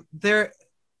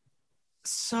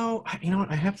 So you know what,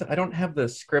 I don't have the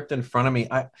script in front of me.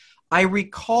 I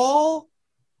recall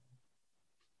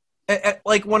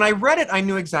like when I read it, I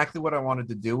knew exactly what I wanted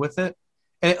to do with it.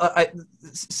 And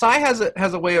Sai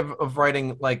has a way of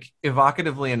writing like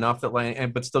evocatively enough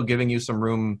that but still giving you some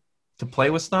room to play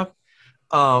with stuff.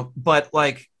 But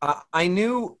like I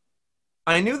knew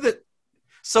that.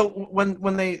 So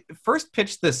when they first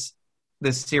pitched this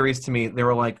series to me, they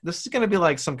were like, this is going to be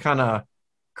like some kind of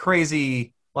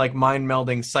crazy, like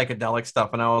mind-melding psychedelic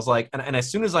stuff. And I was like, and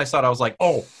as soon as I saw it, I was like,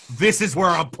 oh, this is where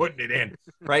I'm putting it in,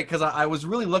 right? Because I was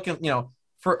really looking,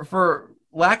 for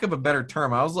lack of a better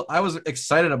term, I was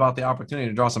excited about the opportunity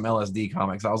to draw some LSD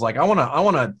comics. I was like, I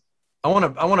want to,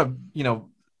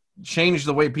 change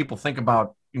the way people think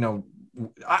about,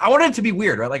 I wanted it to be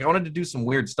weird, right? Like I wanted to do some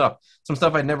weird stuff, some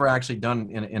stuff I'd never actually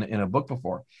done in a book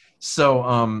before.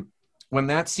 So, when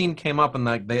that scene came up and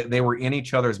like they were in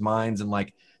each other's minds and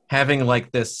like having like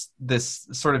this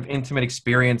sort of intimate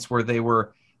experience where they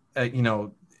were,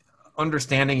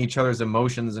 understanding each other's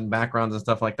emotions and backgrounds and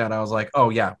stuff like that, I was like, oh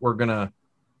yeah, we're gonna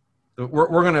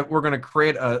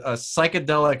create a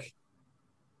psychedelic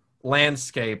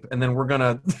landscape, and then we're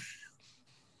gonna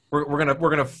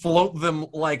float them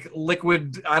like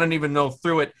liquid. I don't even know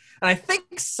through it. And I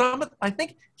think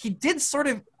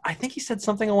he said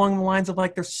something along the lines of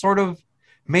like there's sort of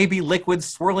maybe liquid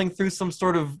swirling through some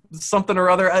sort of something or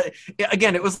other.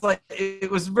 Again, it was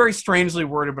very strangely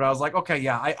worded, but I was like, okay,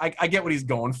 yeah, I get what he's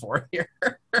going for here.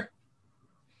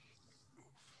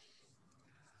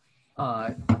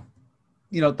 The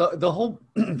whole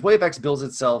Way of X bills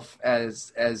itself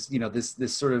as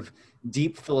this sort of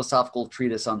deep philosophical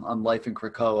treatise on life in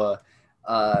Krakoa,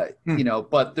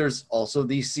 but there's also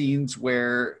these scenes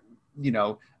where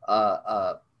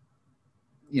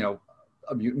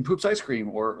a mutant poops ice cream,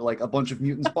 or like a bunch of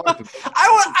mutants barf.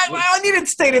 I need it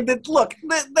stated that look,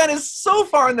 that is so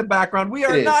far in the background. We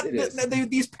are not.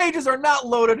 These pages are not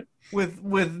loaded with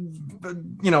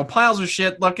piles of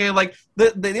shit. Okay, like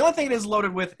the only thing it is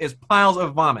loaded with is piles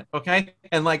of vomit. Okay,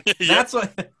 and like that's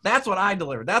what I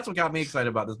delivered. That's what got me excited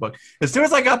about this book. As soon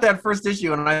as I got that first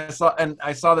issue and I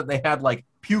saw that they had like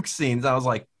puke scenes, I was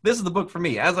like, this is the book for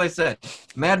me. As I said,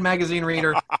 Mad Magazine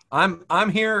reader, I'm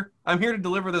here to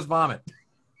deliver this vomit.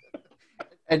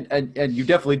 And you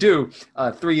definitely do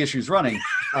 3 issues running,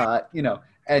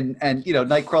 And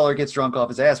Nightcrawler gets drunk off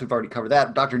his ass. We've already covered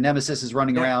that. Dr. Nemesis is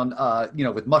running around,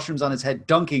 with mushrooms on his head,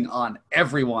 dunking on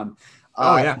everyone.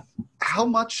 How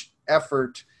much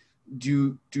effort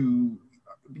do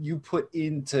you put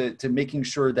into making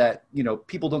sure that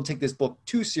people don't take this book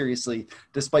too seriously,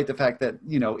 despite the fact that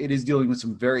it is dealing with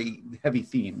some very heavy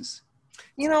themes?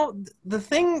 The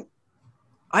thing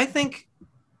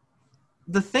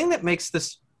that makes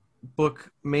this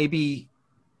book maybe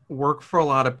work for a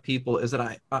lot of people is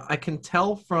that I can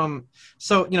tell from,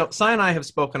 Sai and I have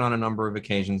spoken on a number of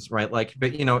occasions, right? Like,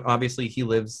 but obviously he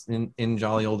lives in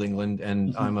jolly old England,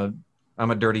 and I'm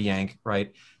a dirty Yank,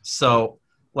 right? So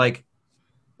like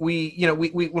we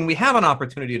when we have an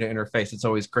opportunity to interface, it's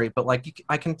always great. But like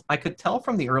I could tell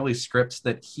from the early scripts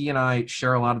that he and I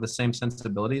share a lot of the same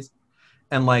sensibilities,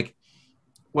 and like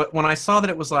when I saw that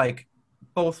it was like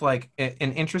both like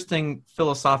an interesting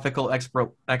philosophical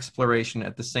exploration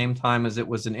at the same time as it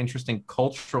was an interesting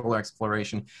cultural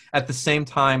exploration, at the same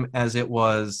time as it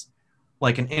was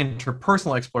like an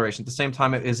interpersonal exploration, at the same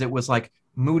time as it was like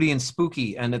moody and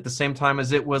spooky, and at the same time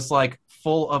as it was like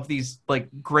full of these like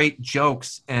great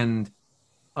jokes and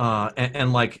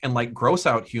and like gross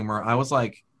out humor, I was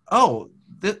like, oh,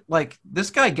 this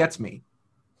guy gets me.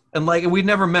 And like we'd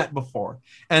never met before.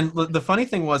 And the funny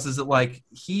thing is that like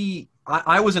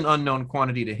I was an unknown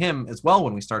quantity to him as well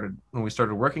when we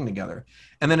started working together.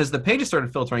 And then as the pages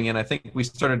started filtering in, I think we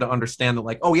started to understand that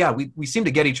like, oh yeah, we seem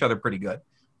to get each other pretty good.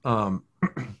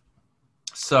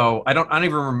 So I don't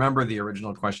even remember the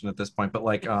original question at this point, but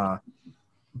like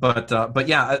but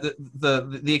yeah,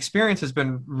 the experience has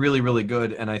been really, really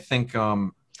good. And I think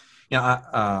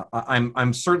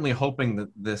I'm certainly hoping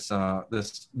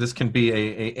that this can be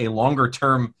a longer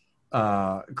term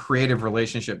creative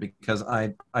relationship, because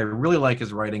I really like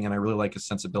his writing and I really like his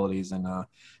sensibilities, and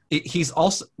he's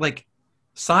also like,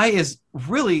 Cy is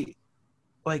really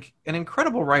like an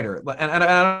incredible writer, and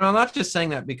I'm not just saying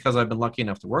that because I've been lucky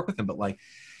enough to work with him, but like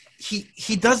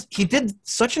he did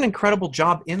such an incredible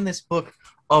job in this book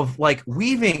of like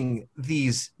weaving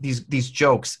these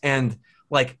jokes and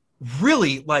like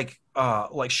really like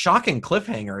shocking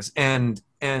cliffhangers and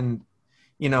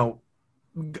you know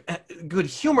good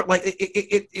humor. Like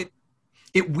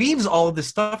it weaves all of this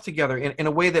stuff together in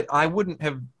a way that I wouldn't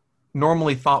have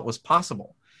normally thought was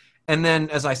possible. And then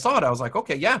as I saw it, I was like,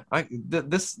 okay, yeah,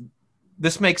 this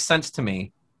makes sense to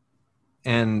me.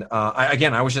 And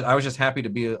I was just happy to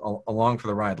be along for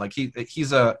the ride. Like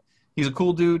he's a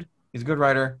cool dude. He's a good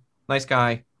writer, nice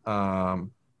guy.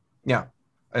 Yeah.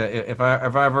 If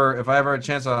I ever had a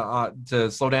chance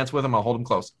to slow dance with him, I'll hold him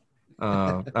close.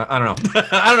 I don't know. I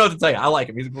don't know what to tell you. I like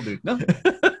him. He's a cool dude. No,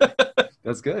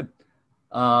 that's good.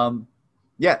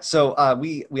 Yeah. So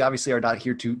we obviously are not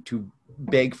here to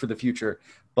beg for the future,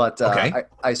 but okay.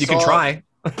 You can try.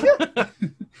 Yeah.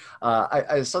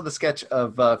 I saw the sketch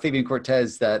of Fabian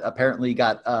Cortez that apparently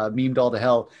got memed all to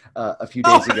hell a few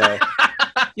days ago.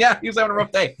 Yeah, he was having a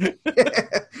rough day. And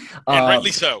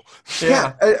rightly so.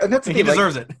 Yeah, and that's the he thing,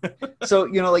 deserves it. it. So,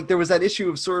 like there was that issue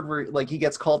of Sword where like he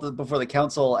gets called before the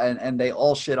council and they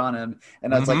all shit on him.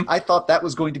 And I was like, I thought that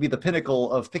was going to be the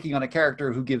pinnacle of picking on a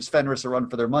character who gives Fenris a run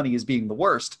for their money as being the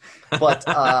worst. But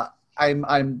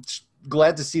I'm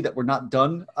glad to see that we're not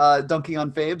done dunking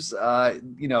on Fabes.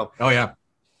 Oh yeah.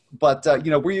 But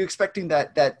were you expecting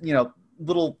that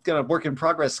little kind of work in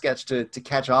progress sketch to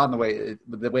catch on the way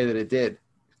that it did?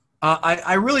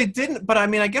 I really didn't, but I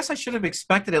mean, I guess I should have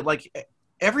expected it. Like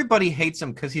everybody hates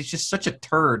him because he's just such a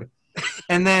turd,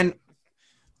 and then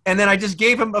I just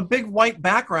gave him a big white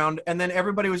background, and then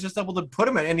everybody was just able to put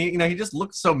him in, and he just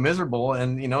looked so miserable,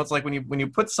 and it's like when you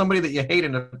put somebody that you hate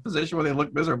in a position where they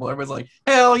look miserable, everybody's like,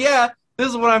 hell yeah, this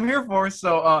is what I'm here for.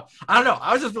 So I don't know,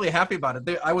 I was just really happy about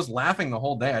it. I was laughing the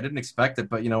whole day. I didn't expect it,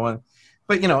 but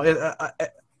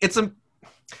it's a.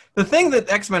 The thing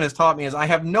that X-Men has taught me is I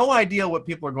have no idea what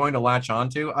people are going to latch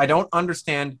onto. I don't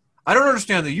understand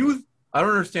the youth. I don't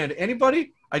understand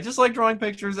anybody. I just like drawing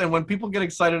pictures, and when people get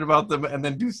excited about them and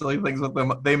then do silly things with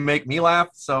them, they make me laugh.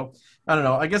 So I don't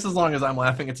know. I guess as long as I'm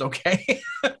laughing, it's okay.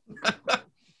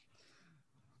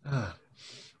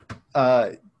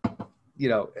 In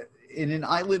an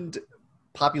island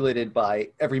populated by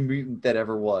every mutant that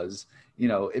ever was,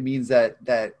 it means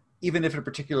that even if a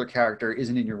particular character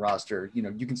isn't in your roster,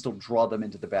 you can still draw them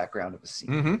into the background of a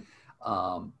scene,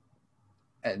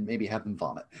 and maybe have them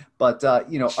vomit. But are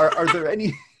there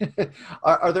any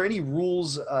are there any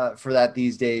rules for that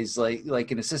these days?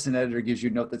 Like an assistant editor gives you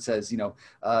a note that says,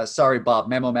 sorry, Bob,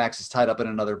 Memo Max is tied up in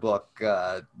another book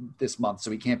this month,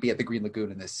 so he can't be at the Green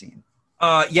Lagoon in this scene.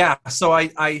 Yeah. So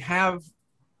I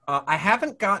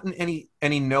haven't gotten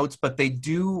any notes, but they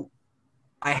do.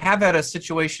 I have had a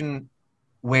situation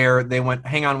where they went,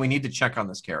 hang on, we need to check on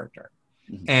this character.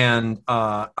 And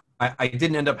I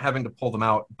didn't end up having to pull them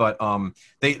out, but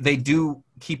they do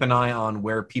keep an eye on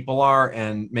where people are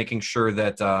and making sure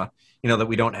that, that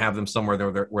we don't have them somewhere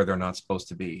where they're not supposed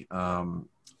to be.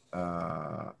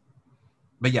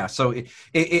 But yeah, so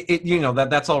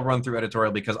that's all run through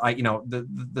editorial, because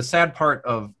the sad part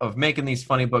of making these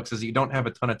funny books is you don't have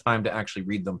a ton of time to actually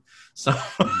read them. So,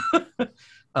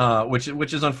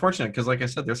 which is unfortunate, because like I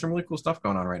said, there's some really cool stuff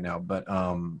going on right now. But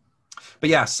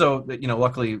yeah, so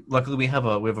luckily we have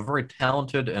a very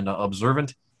talented and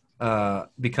observant,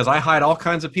 because I hide all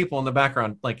kinds of people in the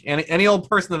background. Like any old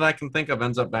person that I can think of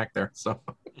ends up back there. So.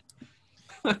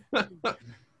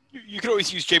 You could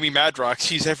always use Jamie Madrox.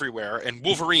 He's everywhere. And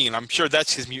Wolverine, I'm sure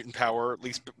that's his mutant power, at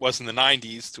least it was in the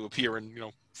 90s, to appear in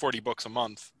 40 books a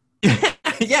month.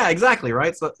 Yeah, exactly,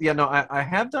 right? So yeah, no,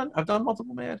 I've done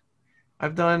multiple Mad.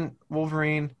 I've done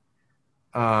Wolverine.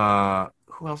 Who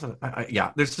else?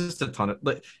 Yeah, there's just a ton of.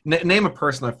 Name a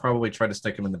person, I've probably tried to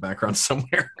stick him in the background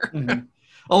somewhere,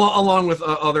 along with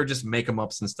other just make 'em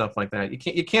ups and stuff like that.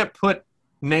 You can't put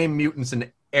name mutants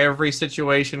in every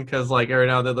situation, because like every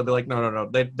now and then they'll be like, no,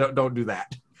 they don't do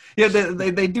that. Yeah,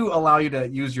 they do allow you to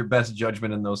use your best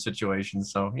judgment in those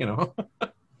situations. So, you know,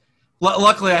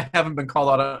 luckily I haven't been called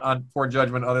out on poor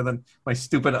judgment other than my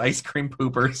stupid ice cream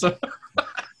pooper. So,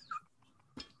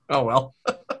 oh well.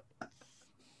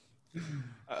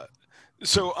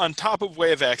 So on top of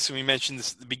Way of X, and we mentioned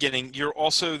this at the beginning, you're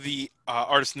also the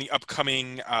artist in the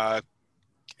upcoming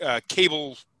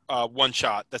Cable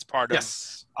one-shot that's part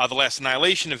of the Last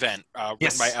Annihilation event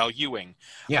written by Al Ewing.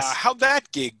 Yes. How'd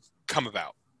that gig come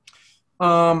about?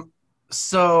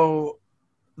 So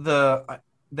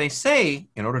they say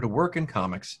in order to work in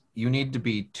comics, you need to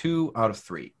be 2 out of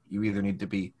 3. You either need to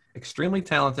be extremely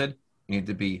talented, you need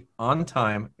to be on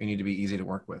time, you need to be easy to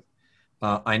work with.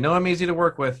 I know I'm easy to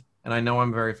work with, and I know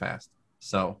I'm very fast.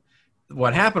 So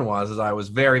what happened was I was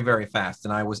very, very fast,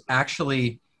 and I was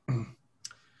actually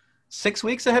 6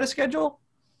 weeks ahead of schedule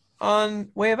on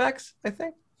Way of X, I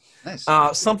think. Nice.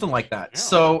 Something like that. Yeah.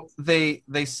 So they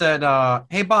said,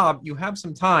 hey, Bob, you have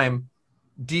some time.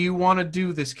 Do you want to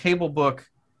do this Cable book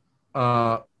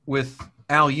with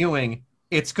Al Ewing?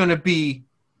 It's going to be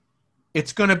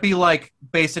like,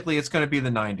 basically, it's going to be the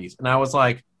 90s. And I was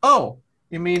like, oh,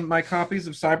 you mean my copies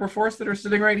of Cyberforce that are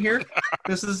sitting right here?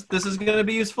 This is going to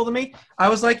be useful to me. I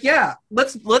was like, yeah,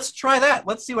 let's try that.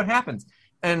 Let's see what happens.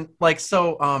 And like,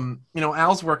 so, you know,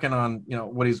 Al's working on, you know,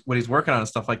 what he's working on and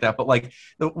stuff like that. But like,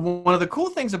 one of the cool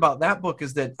things about that book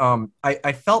is that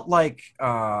I felt like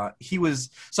he was.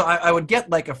 So I would get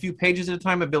like a few pages at a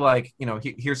time. I'd be like, you know,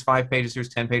 here's 5 pages, here's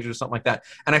 10 pages, or something like that.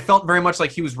 And I felt very much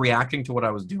like he was reacting to what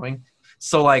I was doing.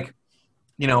 So like,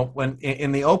 you know, when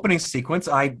in the opening sequence,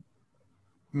 I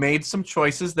made some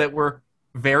choices that were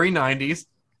very 90s,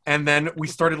 and then we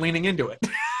started leaning into it.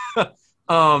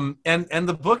 And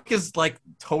the book is like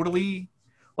totally,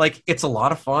 like, it's a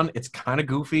lot of fun. It's kind of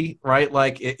goofy, right?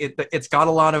 Like it's got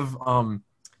a lot of I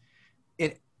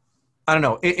don't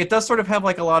know. It does sort of have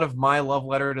like a lot of my love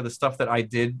letter to the stuff that I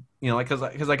did, you know, like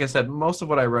because like I said, most of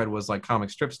what I read was like comic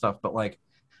strip stuff. But like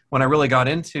when I really got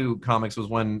into comics was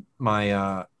when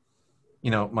my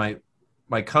you know,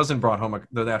 my cousin brought home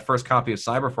that first copy of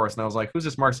Cyberforce, and I was like, who's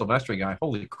this Mark Silvestri guy?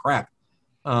 Holy crap.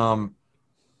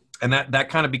 And that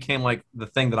kind of became like the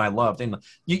thing that I loved. And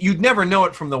you'd never know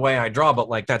it from the way I draw, but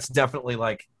like that's definitely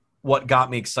like what got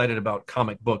me excited about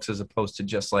comic books as opposed to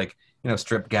just like, you know,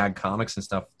 strip gag comics and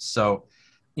stuff. So,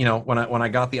 you know, when I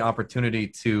got the opportunity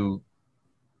to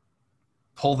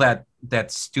pull that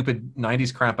stupid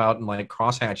 90s crap out and like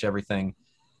crosshatch everything,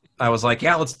 I was like,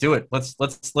 yeah, let's do it. Let's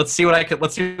see what I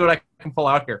can pull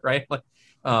out here, right? Like,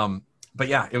 but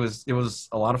yeah, it was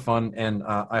a lot of fun, and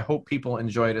I hope people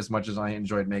enjoy it as much as I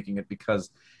enjoyed making it, because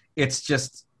it's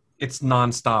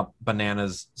nonstop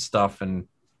bananas stuff, and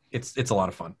it's a lot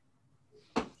of fun.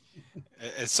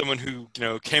 As someone who, you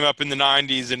know, came up in the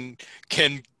 90s and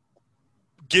can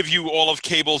give you all of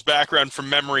Cable's background from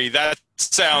memory, that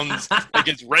sounds like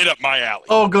it's right up my alley.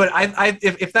 Oh, good.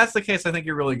 If that's the case, I think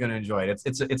you're really going to enjoy it.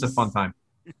 It's a fun time.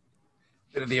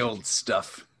 Bit of the old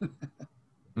stuff.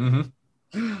 Mm-hmm.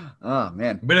 Oh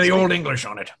man, bit of the old English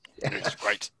on it. It's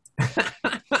right.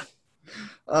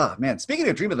 Oh man, speaking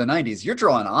of Dream of the 90s, you're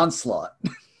drawing Onslaught.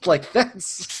 Like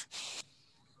that's.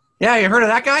 Yeah, you heard of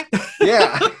that guy?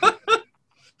 Yeah.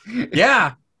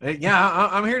 Yeah,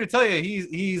 I'm here to tell you,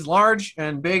 he's large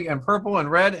and big and purple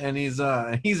and red, and he's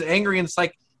angry and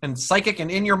psychic and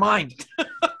in your mind.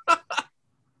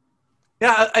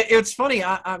 Yeah, it's funny.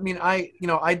 I mean,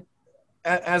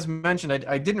 as mentioned,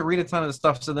 I didn't read a ton of the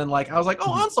stuff, so then like I was like,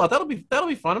 oh, Onslaught, that'll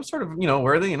be fun. I'm sort of, you know,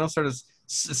 worthy, you know, sort of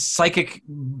psychic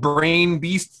brain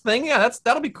beast thing. Yeah,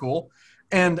 that'll be cool.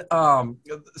 And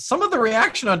some of the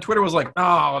reaction on Twitter was like,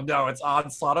 oh no, it's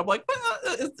Onslaught. I'm like,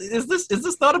 is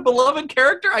this not a beloved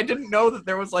character? I didn't know that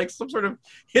there was like some sort of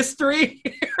history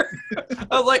here.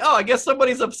 I was like, oh, I guess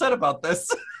somebody's upset about this.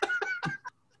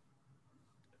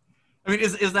 I mean,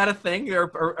 is that a thing,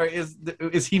 or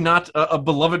is he not a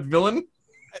beloved villain?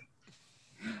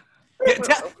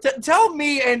 Tell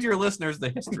me and your listeners the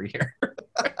history here.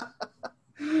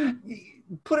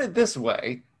 Put it this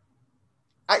way.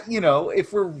 You know,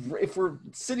 if we're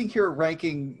sitting here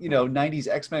ranking, you know, 90s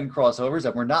X-Men crossovers,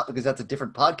 and we're not, because that's a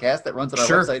different podcast that runs on our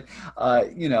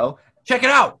website. You know, check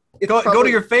it out. Go to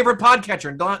your favorite podcatcher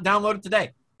and download it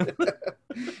today.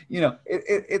 You know,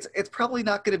 it's probably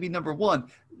not going to be number one.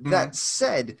 That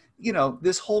said, you know,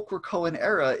 this whole Krakoan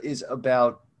era is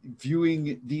about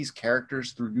viewing these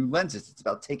characters through new lenses. It's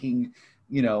about taking,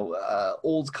 you know,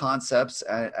 old concepts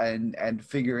and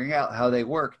figuring out how they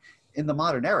work in the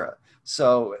modern era.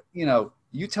 So, you know,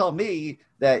 you tell me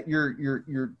that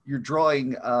you're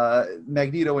drawing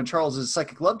Magneto and Charles's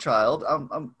psychic love child,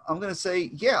 I'm going to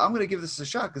say, yeah, I'm going to give this a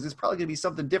shot because it's probably going to be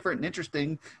something different and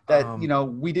interesting that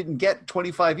we didn't get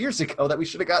 25 years ago that we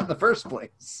should have got in the first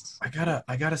place. I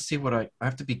gotta see what I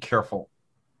have to be careful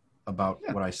about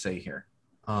what I say here,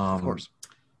 of course,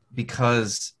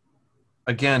 because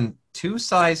again, to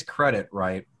Cy's credit,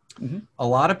 right? Mm-hmm. A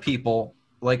lot of people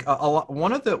like a lot.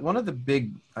 One of the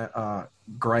big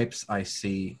gripes I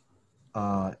see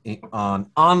on the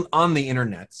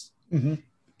internets mm-hmm.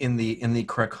 in the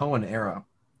Krakoan era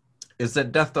is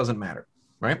that death doesn't matter,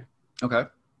 right? Okay.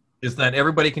 Is that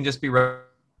everybody can just be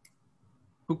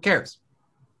who cares?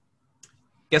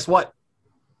 Guess what?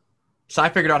 Cy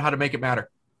figured out how to make it matter.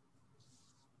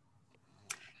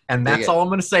 And that's all I'm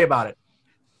going to say about it.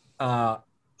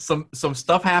 Some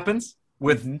stuff happens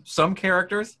with mm-hmm. some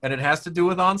characters, and it has to do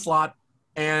with Onslaught,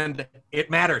 and it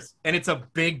matters, and it's a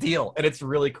big deal, and it's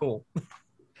really cool.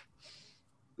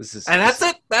 That's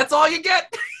it. That's all you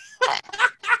get.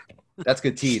 That's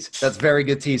good tease. That's very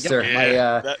good tease, sir.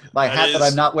 Yeah, my hat that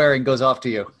I'm not wearing goes off to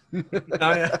you.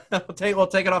 Yeah. We'll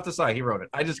take it off the side. He wrote it.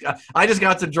 I just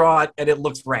got to draw it, and it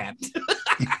looks rad.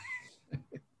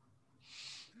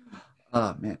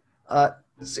 Oh man.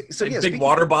 So yeah, big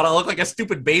water bottle. I look like a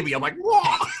stupid baby. I'm like,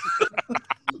 whoa.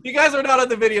 You guys are not on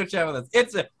the video chat with us.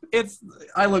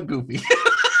 I look goofy.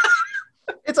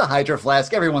 It's a Hydro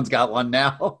Flask. Everyone's got one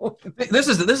now. This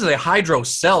is a Hydro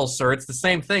Cell, sir. It's the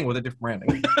same thing with a different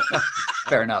branding.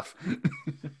 Fair enough.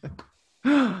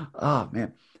 Oh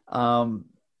man.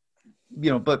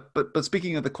 But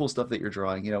speaking of the cool stuff that you're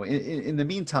drawing, in the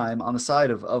meantime, on the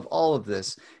side of all of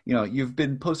this, you've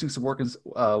been posting some work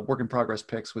in progress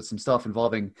pics with some stuff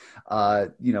involving,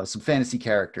 some fantasy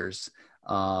characters,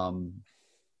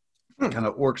 kind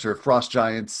of orcs or frost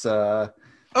giants. Oh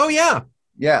yeah.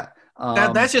 Yeah.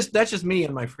 That's just me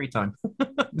in my free time.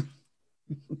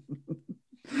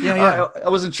 Yeah. I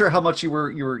wasn't sure how much you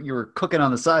were cooking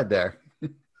on the side there.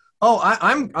 Oh,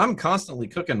 I'm constantly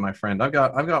cooking, my friend. I've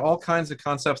got all kinds of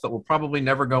concepts that will probably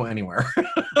never go anywhere.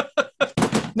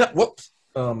 No, whoops.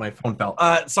 Oh, my phone fell.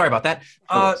 Sorry about that.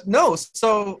 No,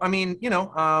 so I mean,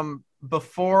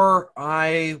 before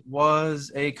I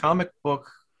was a comic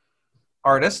book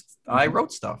artist, mm-hmm. I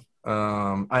wrote stuff.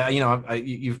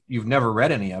 You've never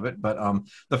read any of it, but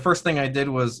the first thing I did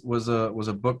was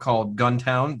a book called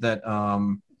Guntown that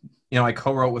I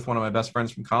co-wrote with one of my best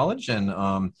friends from college,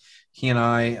 and he and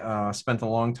I spent a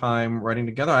long time writing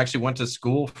together. I actually went to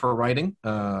school for writing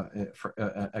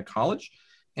at college,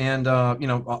 and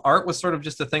art was sort of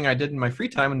just a thing I did in my free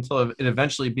time until it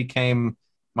eventually became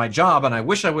my job. And I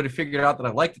wish I would have figured out that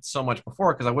I liked it so much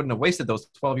before, because I wouldn't have wasted those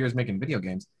 12 years making video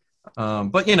games.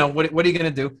 But what are you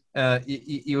going to do?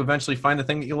 You eventually find the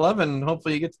thing that you love, and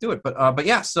hopefully you get to do it. But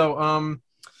yeah, so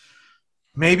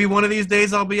maybe one of these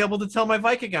days I'll be able to tell my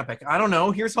Viking epic. I don't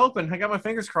know. Here's hoping. I got my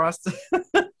fingers crossed.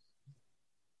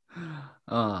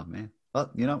 Oh man.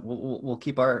 Well, we'll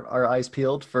keep our eyes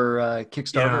peeled for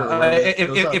Kickstarter.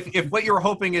 Yeah, if what you were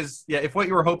hoping is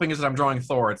that I'm drawing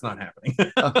Thor, it's not happening.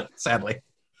 Sadly.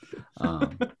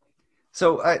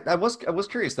 So I was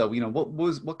curious though.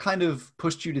 What kind of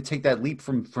pushed you to take that leap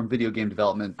from video game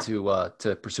development to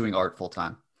pursuing art full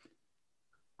time?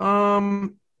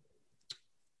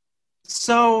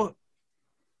 So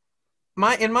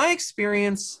in my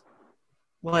experience,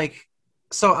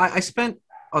 I spent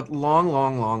a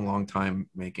long time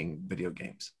making video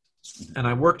games, and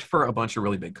I worked for a bunch of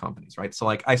really big companies, right? So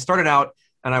I started out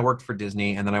and I worked for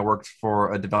Disney, and then I worked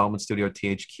for a development studio at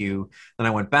THQ. Then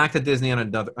I went back to Disney on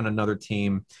another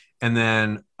team, and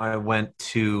then I went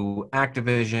to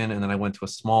Activision, and then I went to a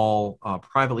small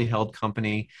privately held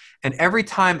company. And every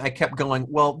time I kept going,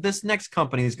 well, this next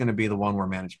company is going to be the one where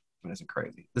management isn't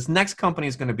crazy. This next company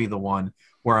is going to be the one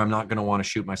where I'm not going to want to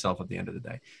shoot myself at the end of the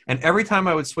day. And every time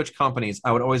I would switch companies,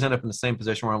 I would always end up in the same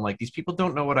position where I'm like, these people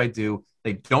don't know what I do.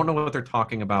 They don't know what they're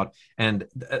talking about. And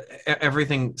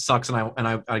everything sucks.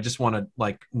 And I just want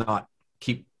to not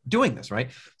keep doing this. Right.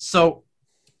 So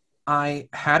I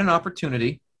had an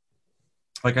opportunity,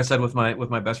 like I said, with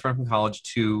my best friend from college,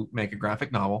 to make a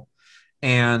graphic novel.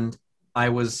 And I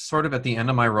was sort of at the end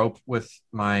of my rope with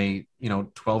my,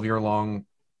 12-year-long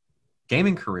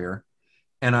gaming career.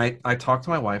 And I talked to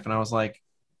my wife, and I was like,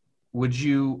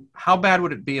 how bad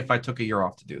would it be if I took a year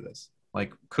off to do this?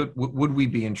 Would we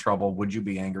be in trouble? Would you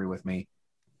be angry with me?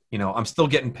 I'm still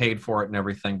getting paid for it and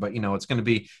everything, but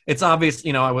it's obvious,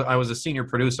 I was a senior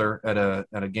producer at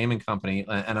a gaming company,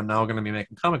 and I'm now going to be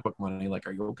making comic book money.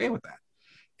 Are you okay with that?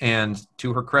 And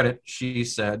to her credit, she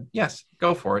said, yes,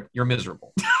 go for it. You're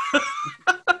miserable.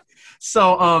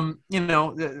 So,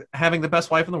 having the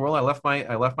best wife in the world, I left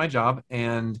my job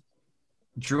and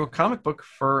drew a comic book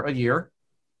for a year,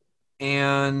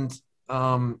 and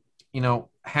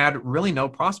had really no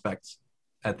prospects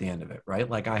at the end of it. Right,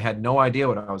 like I had no idea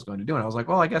what I was going to do, and I was like,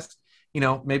 well, I guess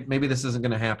maybe this isn't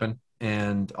going to happen,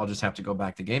 and I'll just have to go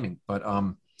back to gaming. But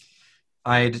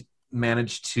I'd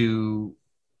managed to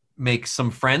make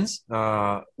some friends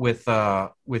with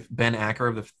Ben Acker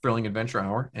of the Thrilling Adventure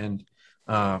Hour, and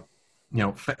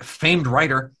famed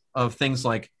writer of things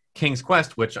like King's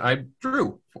Quest, which I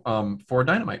drew for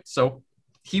Dynamite. So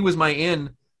he was my in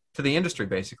to the industry,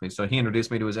 basically. So he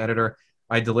introduced me to his editor.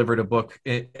 I delivered a book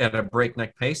at a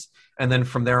breakneck pace, and then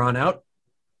from there on out,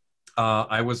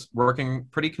 I was working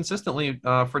pretty consistently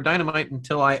for Dynamite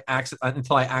until I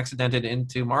accidented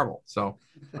into Marvel. So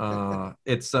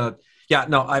it's I've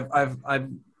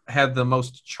had the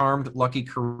most charmed, lucky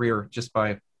career just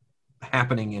by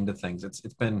happening into things. It's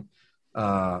been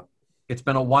a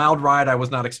wild ride I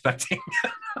was not expecting.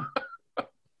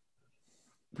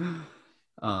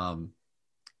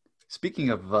 Speaking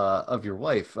of your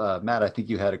wife, Matt, I think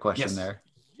you had a question there.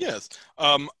 Yes.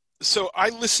 So I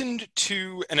listened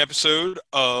to an episode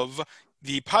of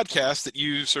the podcast that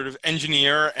you sort of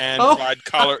engineer and provide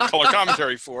color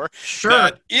commentary for. Sure.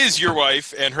 That is your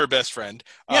wife and her best friend,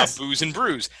 yes. Booze and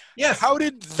Brews. Yes. How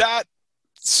did that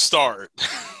start?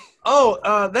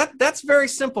 That's very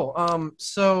simple.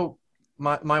 So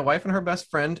my wife and her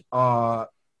best friend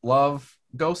love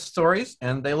ghost stories,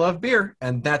 and they love beer,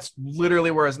 and that's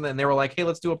literally where I was. And then they were like, hey,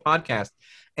 let's do a podcast.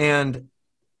 And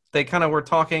they kind of were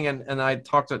talking, and I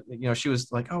talked to, she was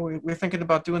like, oh, we're thinking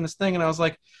about doing this thing. And I was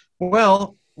like,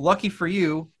 well, lucky for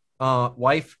you,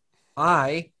 wife,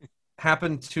 I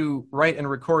happen to write and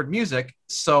record music,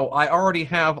 so I already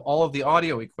have all of the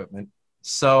audio equipment.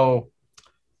 So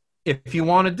if you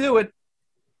want to do it,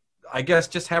 I guess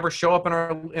just have her show up in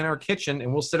our kitchen,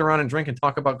 and we'll sit around and drink and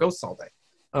talk about ghosts all day.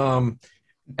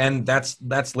 And that's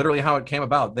literally how it came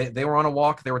about. They were on a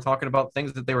walk. They were talking about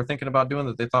things that they were thinking about doing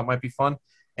that they thought might be fun.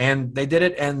 And they did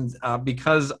it. And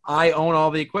because I own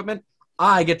all the equipment,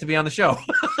 I get to be on the show.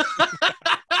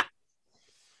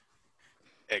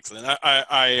 Excellent.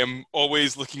 I am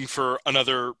always looking for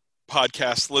another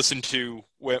podcast to listen to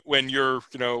when your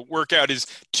workout is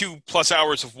 2+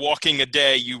 hours of walking a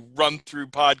day. You run through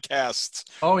podcasts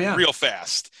real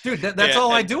fast. Dude, that's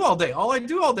all I do all day. All I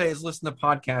do all day is listen to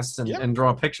podcasts and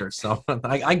draw pictures. So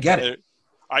I get it.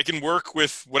 I can work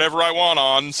with whatever I want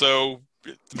on, so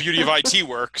the beauty of IT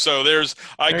work. So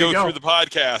I go through the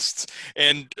podcasts,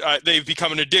 and they've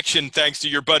become an addiction thanks to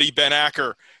your buddy Ben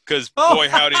Acker. Because boy,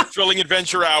 howdy, Thrilling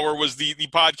Adventure Hour was the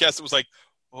podcast that was like,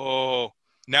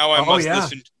 now I must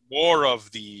listen to more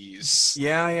of these.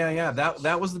 Yeah.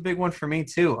 That was the big one for me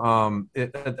too.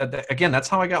 Again, that's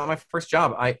how I got my first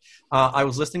job. I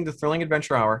was listening to Thrilling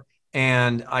Adventure Hour,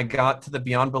 and I got to the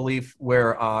Beyond Belief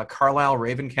where Carlisle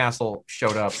Ravencastle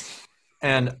showed up.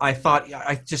 And I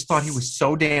just thought he was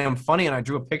so damn funny, and I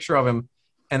drew a picture of him,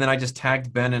 and then I just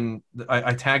tagged Ben, and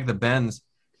I tagged the Bens,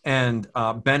 and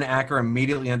Ben Acker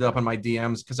immediately ended up on my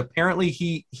DMs because apparently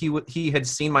he had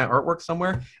seen my artwork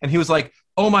somewhere, and he was like,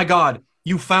 "Oh my God,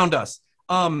 you found us!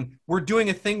 We're doing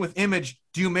a thing with Image.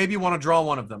 Do you maybe want to draw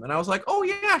one of them?" And I was like, "Oh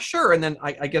yeah, sure." And then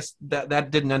I guess that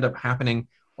didn't end up happening,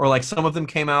 or like some of them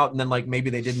came out, and then like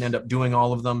maybe they didn't end up doing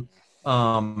all of them.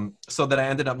 So that I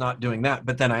ended up not doing that,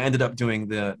 but then I ended up doing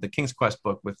the King's Quest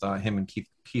book with him and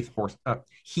Heath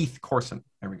Corson.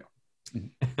 There we go.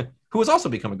 Who has also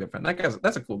become a good friend.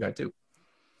 That's a cool guy too.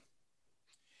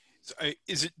 So,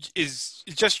 is it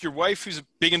just your wife who's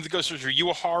big into the ghost stories? Are you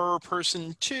a horror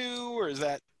person too, or is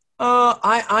that?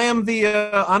 I am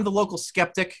I'm the local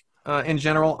skeptic in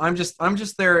general. I'm just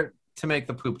there to make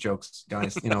the poop jokes,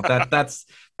 guys.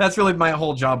 That's really my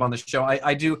whole job on the show.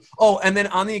 I do. Oh, and then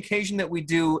on the occasion that we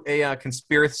do a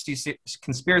conspiracy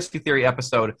theory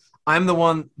episode, I'm the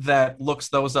one that looks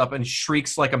those up and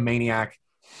shrieks like a maniac.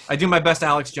 I do my best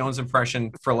Alex Jones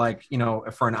impression for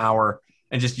for an hour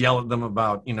and just yell at them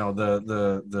about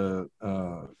the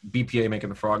BPA making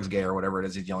the frogs gay or whatever it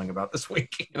is he's yelling about this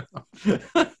week. Yeah,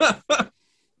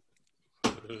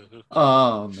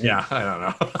 I don't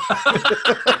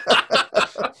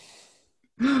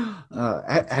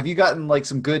know. Have you gotten like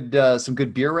some good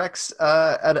beer wrecks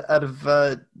out of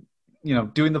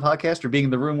doing the podcast or being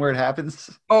in the room where it happens?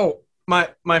 Oh,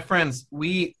 my friends,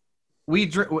 we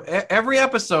drink, every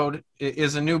episode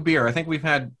is a new beer. I think we've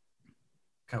had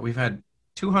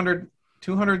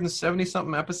 270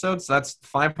 something episodes. So that's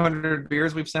 500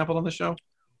 beers we've sampled on the show.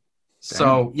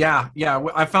 So yeah,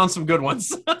 I found some good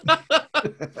ones.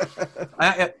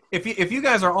 If you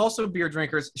guys are also beer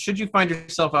drinkers, should you find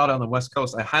yourself out on the West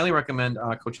Coast, I highly recommend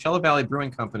Coachella Valley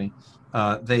Brewing Company.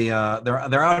 They're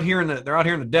out here in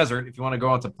the desert. If you want to go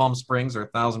out to Palm Springs or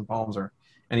Thousand Palms or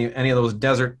any of those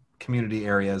desert community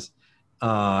areas,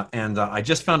 and I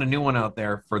just found a new one out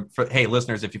there for hey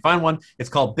listeners, if you find one, it's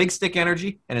called Big Stick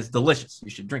Energy and it's delicious. You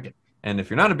should drink it. And if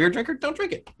you're not a beer drinker, don't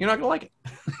drink it. You're not gonna like it.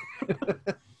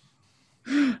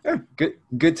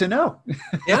 Good to know.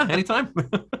 Yeah, anytime.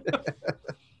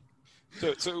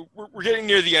 So we're getting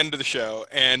near the end of the show,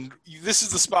 and this is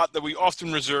the spot that we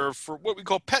often reserve for what we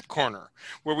call Pet Corner,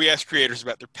 where we ask creators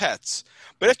about their pets.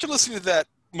 But after listening to that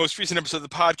most recent episode of the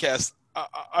podcast,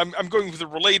 I'm going with a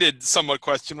related somewhat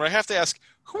question where I have to ask,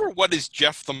 who or what is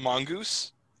Jeff the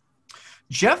Mongoose?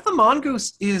 Jeff the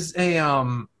Mongoose is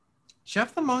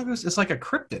like a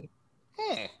cryptid.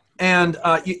 And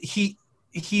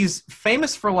he's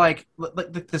famous for like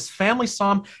this family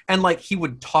saw him and like he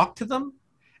would talk to them.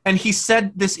 And he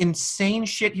said this insane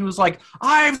shit. He was like,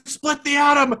 "I've split the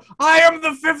atom. I am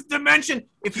the fifth dimension."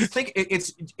 If you think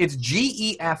it's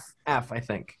GEFF, I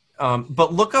think.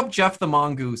 But look up Jeff the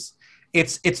Mongoose.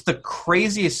 It's the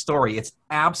craziest story. It's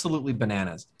absolutely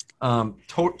bananas.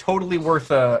 Totally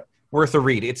worth a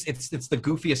read. It's the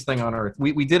goofiest thing on earth.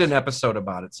 We did an episode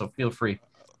about it, so feel free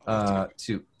to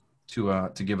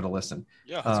give it a listen.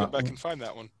 Yeah, let's go back and find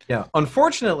that one. Yeah,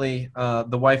 unfortunately,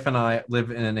 the wife and I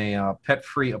live in a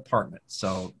pet-free apartment,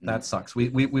 so that sucks. We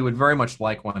would very much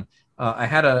like one. I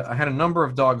had a number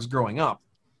of dogs growing up.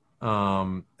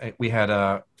 We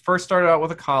had first started out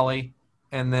with a collie,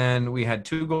 and then we had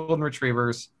 2 golden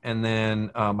retrievers, and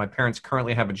then my parents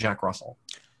currently have a Jack Russell.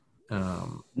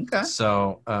 Okay.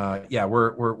 So yeah,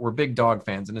 we're big dog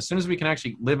fans, and as soon as we can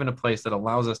actually live in a place that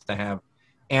allows us to have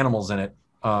animals in it,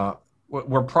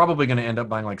 we're probably going to end up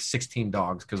buying like 16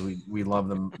 dogs because we love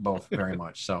them both very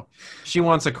much. So she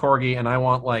wants a corgi and I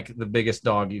want like the biggest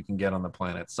dog you can get on the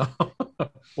planet. So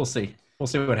we'll see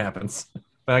what happens.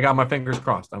 But I got my fingers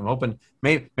crossed. I'm hoping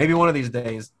maybe one of these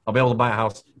days I'll be able to buy a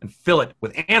house and fill it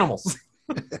with animals.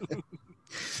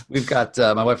 We've got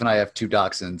my wife and I have 2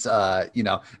 dachshunds.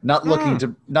 Not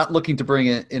looking to bring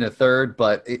in a third,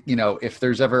 but if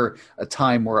there's ever a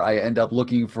time where I end up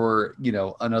looking for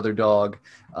another dog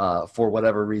for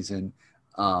whatever reason,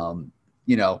 corgis.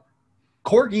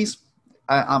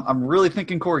 I'm really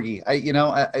thinking corgi.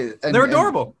 They're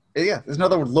adorable. Yeah, there's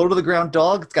another low to the ground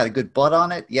dog. It's got a good butt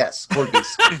on it. Yes, corgis.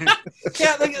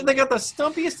 Yeah, they got the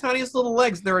stumpiest, tiniest little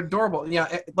legs. They're adorable.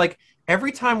 Yeah, like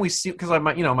every time we see, because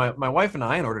my wife and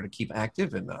I, in order to keep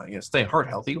active and stay heart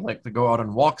healthy, like to go out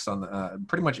on walks on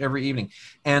pretty much every evening.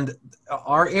 And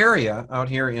our area out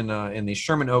here in the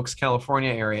Sherman Oaks,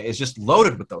 California area is just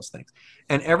loaded with those things.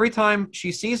 And every time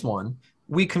she sees one,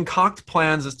 we concoct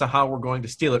plans as to how we're going to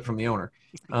steal it from the owner.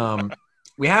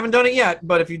 We haven't done it yet,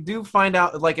 but if you do find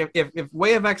out, like if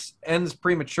Way of X ends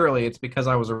prematurely, it's because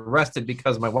I was arrested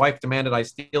because my wife demanded I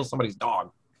steal somebody's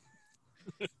dog.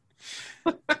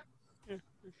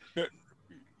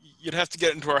 You'd have to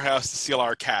get into our house to steal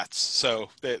our cats, so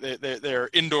they're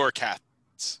indoor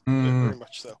cats, very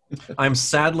much so. I'm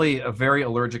sadly very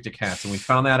allergic to cats, and we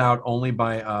found that out only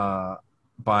by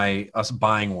us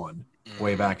buying one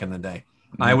way back in the day.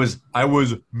 I was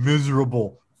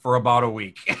miserable for about a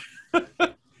week.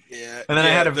 Yeah, and then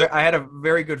I had a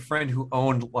very good friend who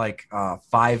owned like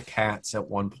 5 cats at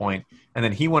one point, and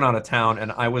then he went out of town, and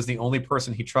I was the only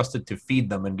person he trusted to feed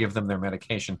them and give them their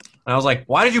medication. And I was like,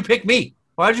 "Why did you pick me?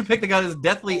 Why did you pick the guy that's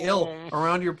deathly ill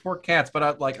around your poor cats?"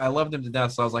 But I loved him to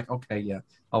death, so I was like, "Okay, yeah,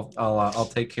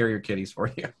 I'll take care of your kitties for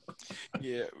you."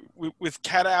 Yeah, with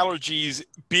cat allergies,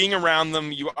 being around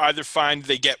them, you either find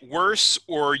they get worse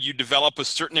or you develop a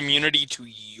certain immunity to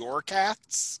your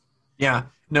cats. Yeah,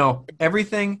 no,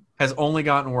 everything has only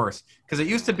gotten worse. Because it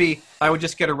used to be I would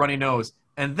just get a runny nose,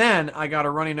 and then I got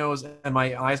a runny nose and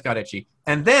my eyes got itchy.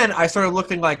 And then I started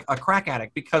looking like a crack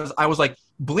addict because I was like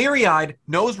bleary-eyed,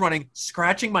 nose running,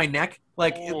 scratching my neck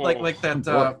like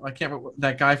that. I can't remember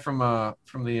that guy from the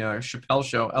Chappelle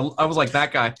show. I was like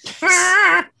that guy,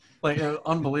 like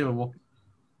unbelievable.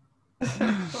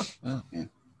 Oh,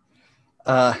 man.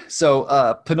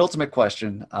 So penultimate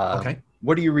question. Okay.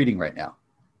 What are you reading right now?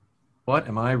 What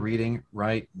am I reading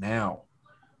right now?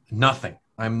 Nothing.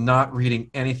 I'm not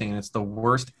reading anything, and it's the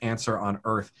worst answer on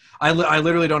earth. I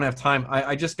literally don't have time.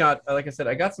 I just got, like I said,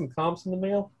 I got some comps in the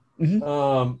mail.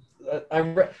 Mm-hmm.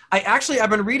 I've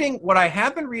been reading, what I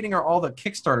have been reading are all the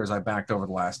Kickstarters I backed over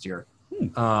the last year.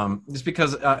 Just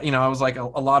because, I was like, a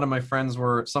lot of my friends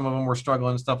some of them were struggling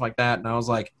and stuff like that, and I was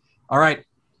like, all right,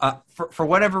 for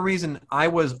whatever reason, I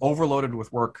was overloaded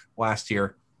with work last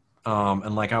year.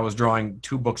 And like I was drawing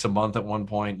 2 books a month at one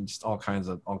point, and just all kinds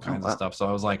of stuff. So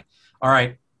I was like, all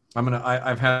right,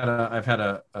 I've had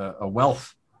a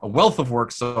wealth of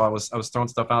work, so I was throwing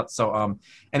stuff out. So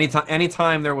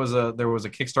anytime there was a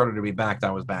Kickstarter to be backed,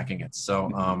 I was backing it.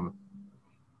 So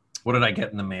what did I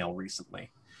get in the mail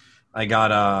recently? I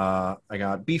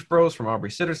got Beef Bros from Aubrey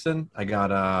Sitterson. I got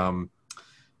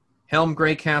Helm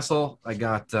Greycastle. I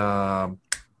got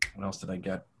what else did I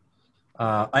get?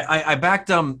 I backed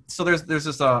so there's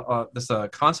this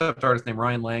concept artist named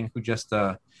Ryan Lang who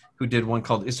did one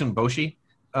called Isun Boshi,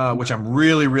 which I'm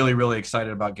really, really, really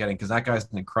excited about getting, because that guy's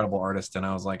an incredible artist. And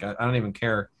I was like, I don't even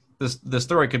care. The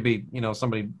story could be,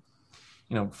 somebody,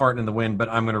 farting in the wind, but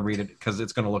I'm going to read it because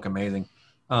it's going to look amazing.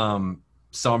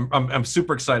 So I'm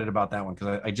super excited about that one,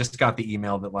 because I just got the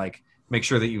email that like, make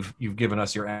sure that you've given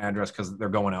us your address because they're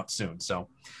going out soon. So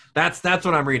that's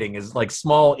what I'm reading, is like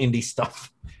small indie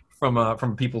stuff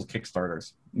from people's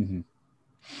Kickstarters. Mm-hmm.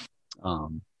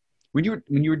 When you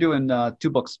were doing 2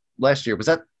 books last year, was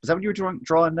that when you were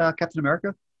drawing Captain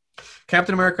America?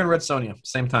 Captain America and Red Sonja,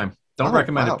 same time. Don't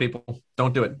recommend it, people.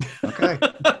 Don't do it. Okay.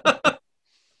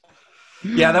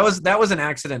 Yeah, that was an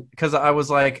accident, because I was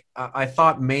like, I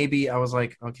thought maybe I was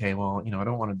like, okay, well, I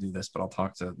don't want to do this, but I'll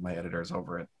talk to my editors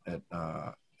over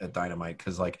at Dynamite,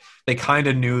 because like they kind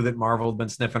of knew that Marvel had been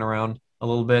sniffing around a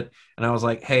little bit, and I was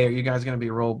like, hey, are you guys going to be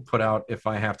real put out if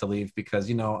I have to leave, because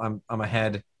I'm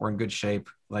ahead, we're in good shape,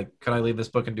 like, could I leave this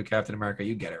book and do Captain America?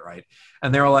 You get it, right?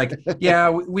 And they were like, yeah,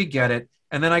 we get it.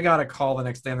 And then I got a call the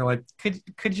next day, and they're like,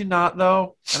 could you not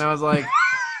though? And I was like,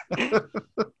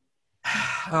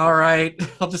 all right,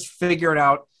 I'll just figure it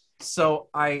out. So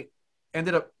I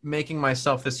ended up making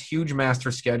myself this huge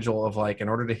master schedule of like, in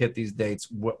order to hit these dates,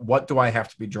 what do I have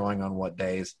to be drawing on what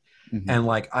days? Mm-hmm. And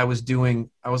like I was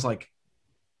like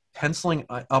penciling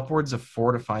upwards of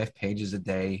 4 to 5 pages a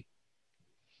day,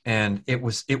 and it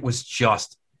was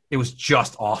just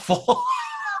awful.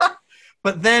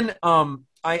 But then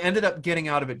I ended up getting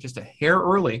out of it just a hair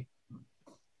early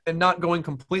and not going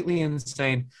completely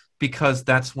insane, because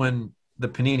that's when the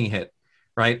Panini hit,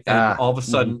 right? And all of a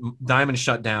sudden, Diamond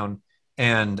shut down,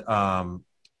 and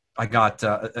I got,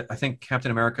 I think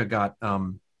Captain America got,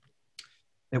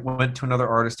 it went to another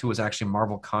artist who was actually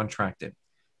Marvel contracted.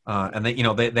 And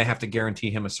they have to guarantee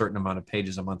him a certain amount of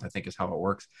pages a month, I think is how it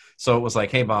works. So it was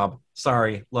like, hey, Bob,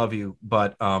 sorry, love you,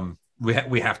 but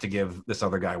we have to give this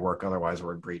other guy work, otherwise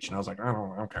we're in breach. And I was like, I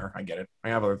don't care, I get it, I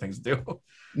have other things to do.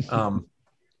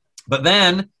 But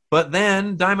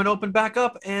then Diamond opened back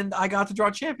up, and I got to draw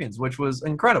Champions, which was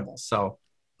incredible. So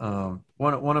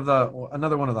another one of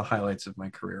the highlights of my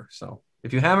career. So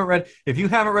if you haven't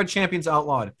read Champions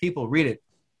Outlawed, people, read it.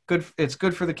 It's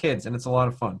good for the kids, and it's a lot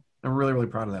of fun. I'm really, really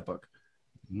proud of that book.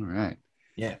 All right.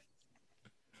 Yeah.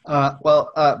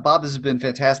 Bob, this has been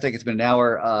fantastic. It's been an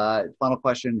hour. Final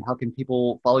question: how can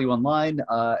people follow you online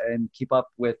and keep up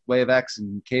with Way of X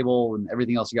and Cable and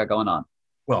everything else you got going on?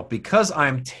 Well, because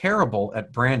I'm terrible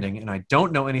at branding and I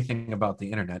don't know anything about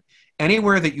the internet,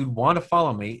 anywhere that you'd want to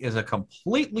follow me is a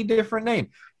completely different name.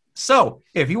 So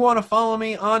if you want to follow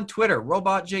me on Twitter,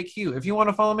 RobotJQ, if you want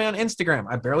to follow me on Instagram,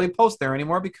 I barely post there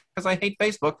anymore because I hate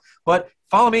Facebook, but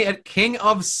follow me at King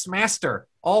of Smaster,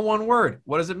 all one word.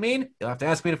 What does it mean? You'll have to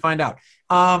ask me to find out.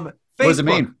 Facebook, what does it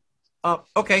mean?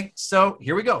 Okay, so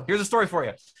here we go. Here's a story for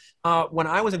you. When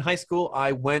I was in high school,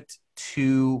 I went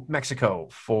to Mexico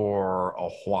for a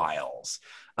while.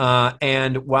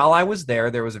 And while I was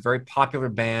there was a very popular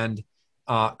band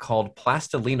called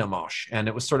Plastilina Mosh. And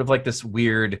it was sort of like this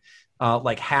weird,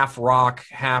 like half rock,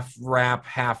 half rap,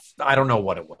 half, I don't know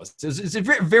what it was. It's a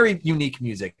very, very unique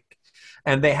music.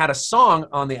 And they had a song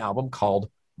on the album called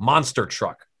Monster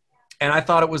Truck. And I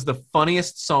thought it was the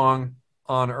funniest song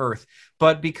on earth.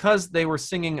 But because they were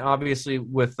singing, obviously,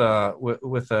 with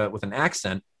an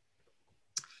accent,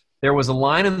 there was a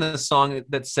line in the song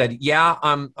that said, "Yeah,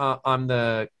 I'm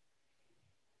the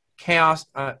chaos.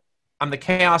 I'm the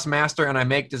chaos master, and I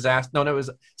make disaster." No, it was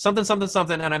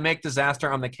something, and I make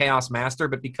disaster. I'm the chaos master,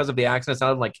 but because of the accent, it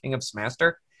sounded like King of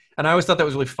Smaster, and I always thought that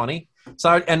was really funny.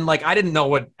 So, I didn't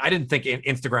think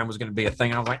Instagram was going to be a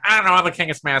thing. I was like, I don't know, I'm the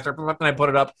King of Smaster, and I put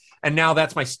it up, and now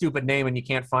that's my stupid name, and you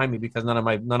can't find me because none of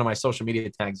my social media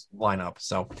tags line up.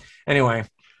 So, anyway,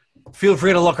 feel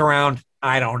free to look around.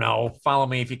 I don't know. Follow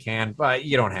me if you can, but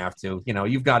you don't have to.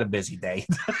 You've got a busy day.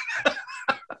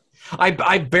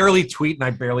 I barely tweet and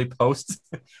I barely post,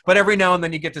 but every now and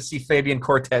then you get to see Fabian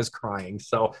Cortez crying.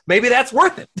 So maybe that's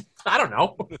worth it. I don't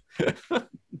know.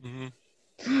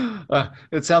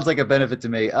 It sounds like a benefit to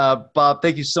me. Bob,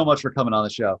 thank you so much for coming on the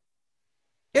show.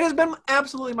 It has been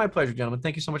absolutely my pleasure, gentlemen.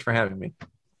 Thank you so much for having me.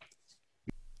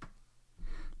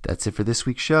 That's it for this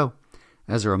week's show.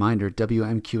 As a reminder,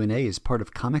 WMQ&A is part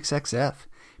of Comics XF,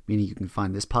 meaning you can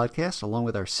find this podcast along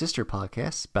with our sister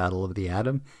podcasts, Battle of the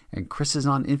Atom and Crisis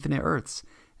on Infinite Earths,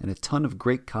 and a ton of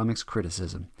great comics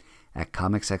criticism at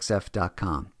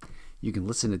comicsxf.com. You can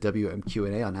listen to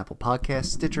WMQ&A on Apple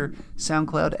Podcasts, Stitcher,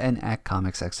 SoundCloud, and at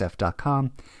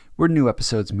comicsxf.com, where new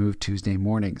episodes move Tuesday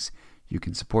mornings. You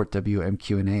can support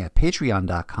WMQ&A at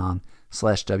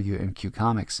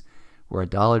patreon.com/WMQcomics, where a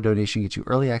 $1 donation gets you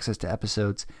early access to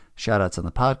episodes, shoutouts on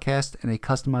the podcast, and a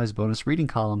customized bonus reading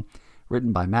column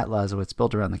written by Matt Lazowitz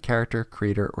built around the character,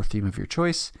 creator, or theme of your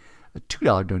choice. A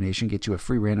 $2 donation gets you a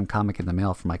free random comic in the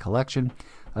mail from my collection.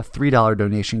 A $3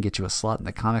 donation gets you a slot in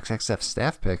the Comics XF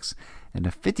staff picks, and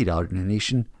a $50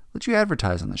 donation lets you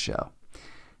advertise on the show.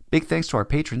 Big thanks to our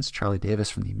patrons, Charlie Davis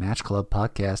from the Match Club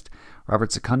podcast,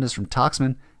 Robert Secundus from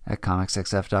Toxman at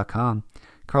comicsxf.com,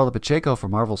 Carla Pacheco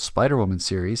from Marvel's Spider-Woman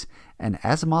series, and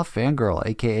Asimov Fangirl,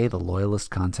 aka the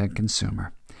Loyalist Content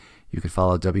Consumer. You can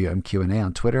follow WMQ&A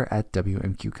on Twitter at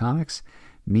WMQComics,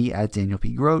 me at Daniel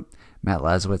P. Grote, Matt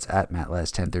Lazowitz at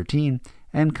MattLaz1013,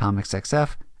 and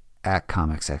ComicsXF at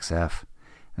ComicsXF.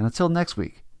 And until next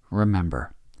week,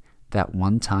 remember that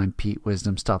one time Pete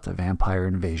Wisdom stopped a vampire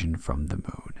invasion from the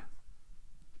moon.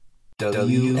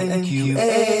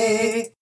 WMQ&A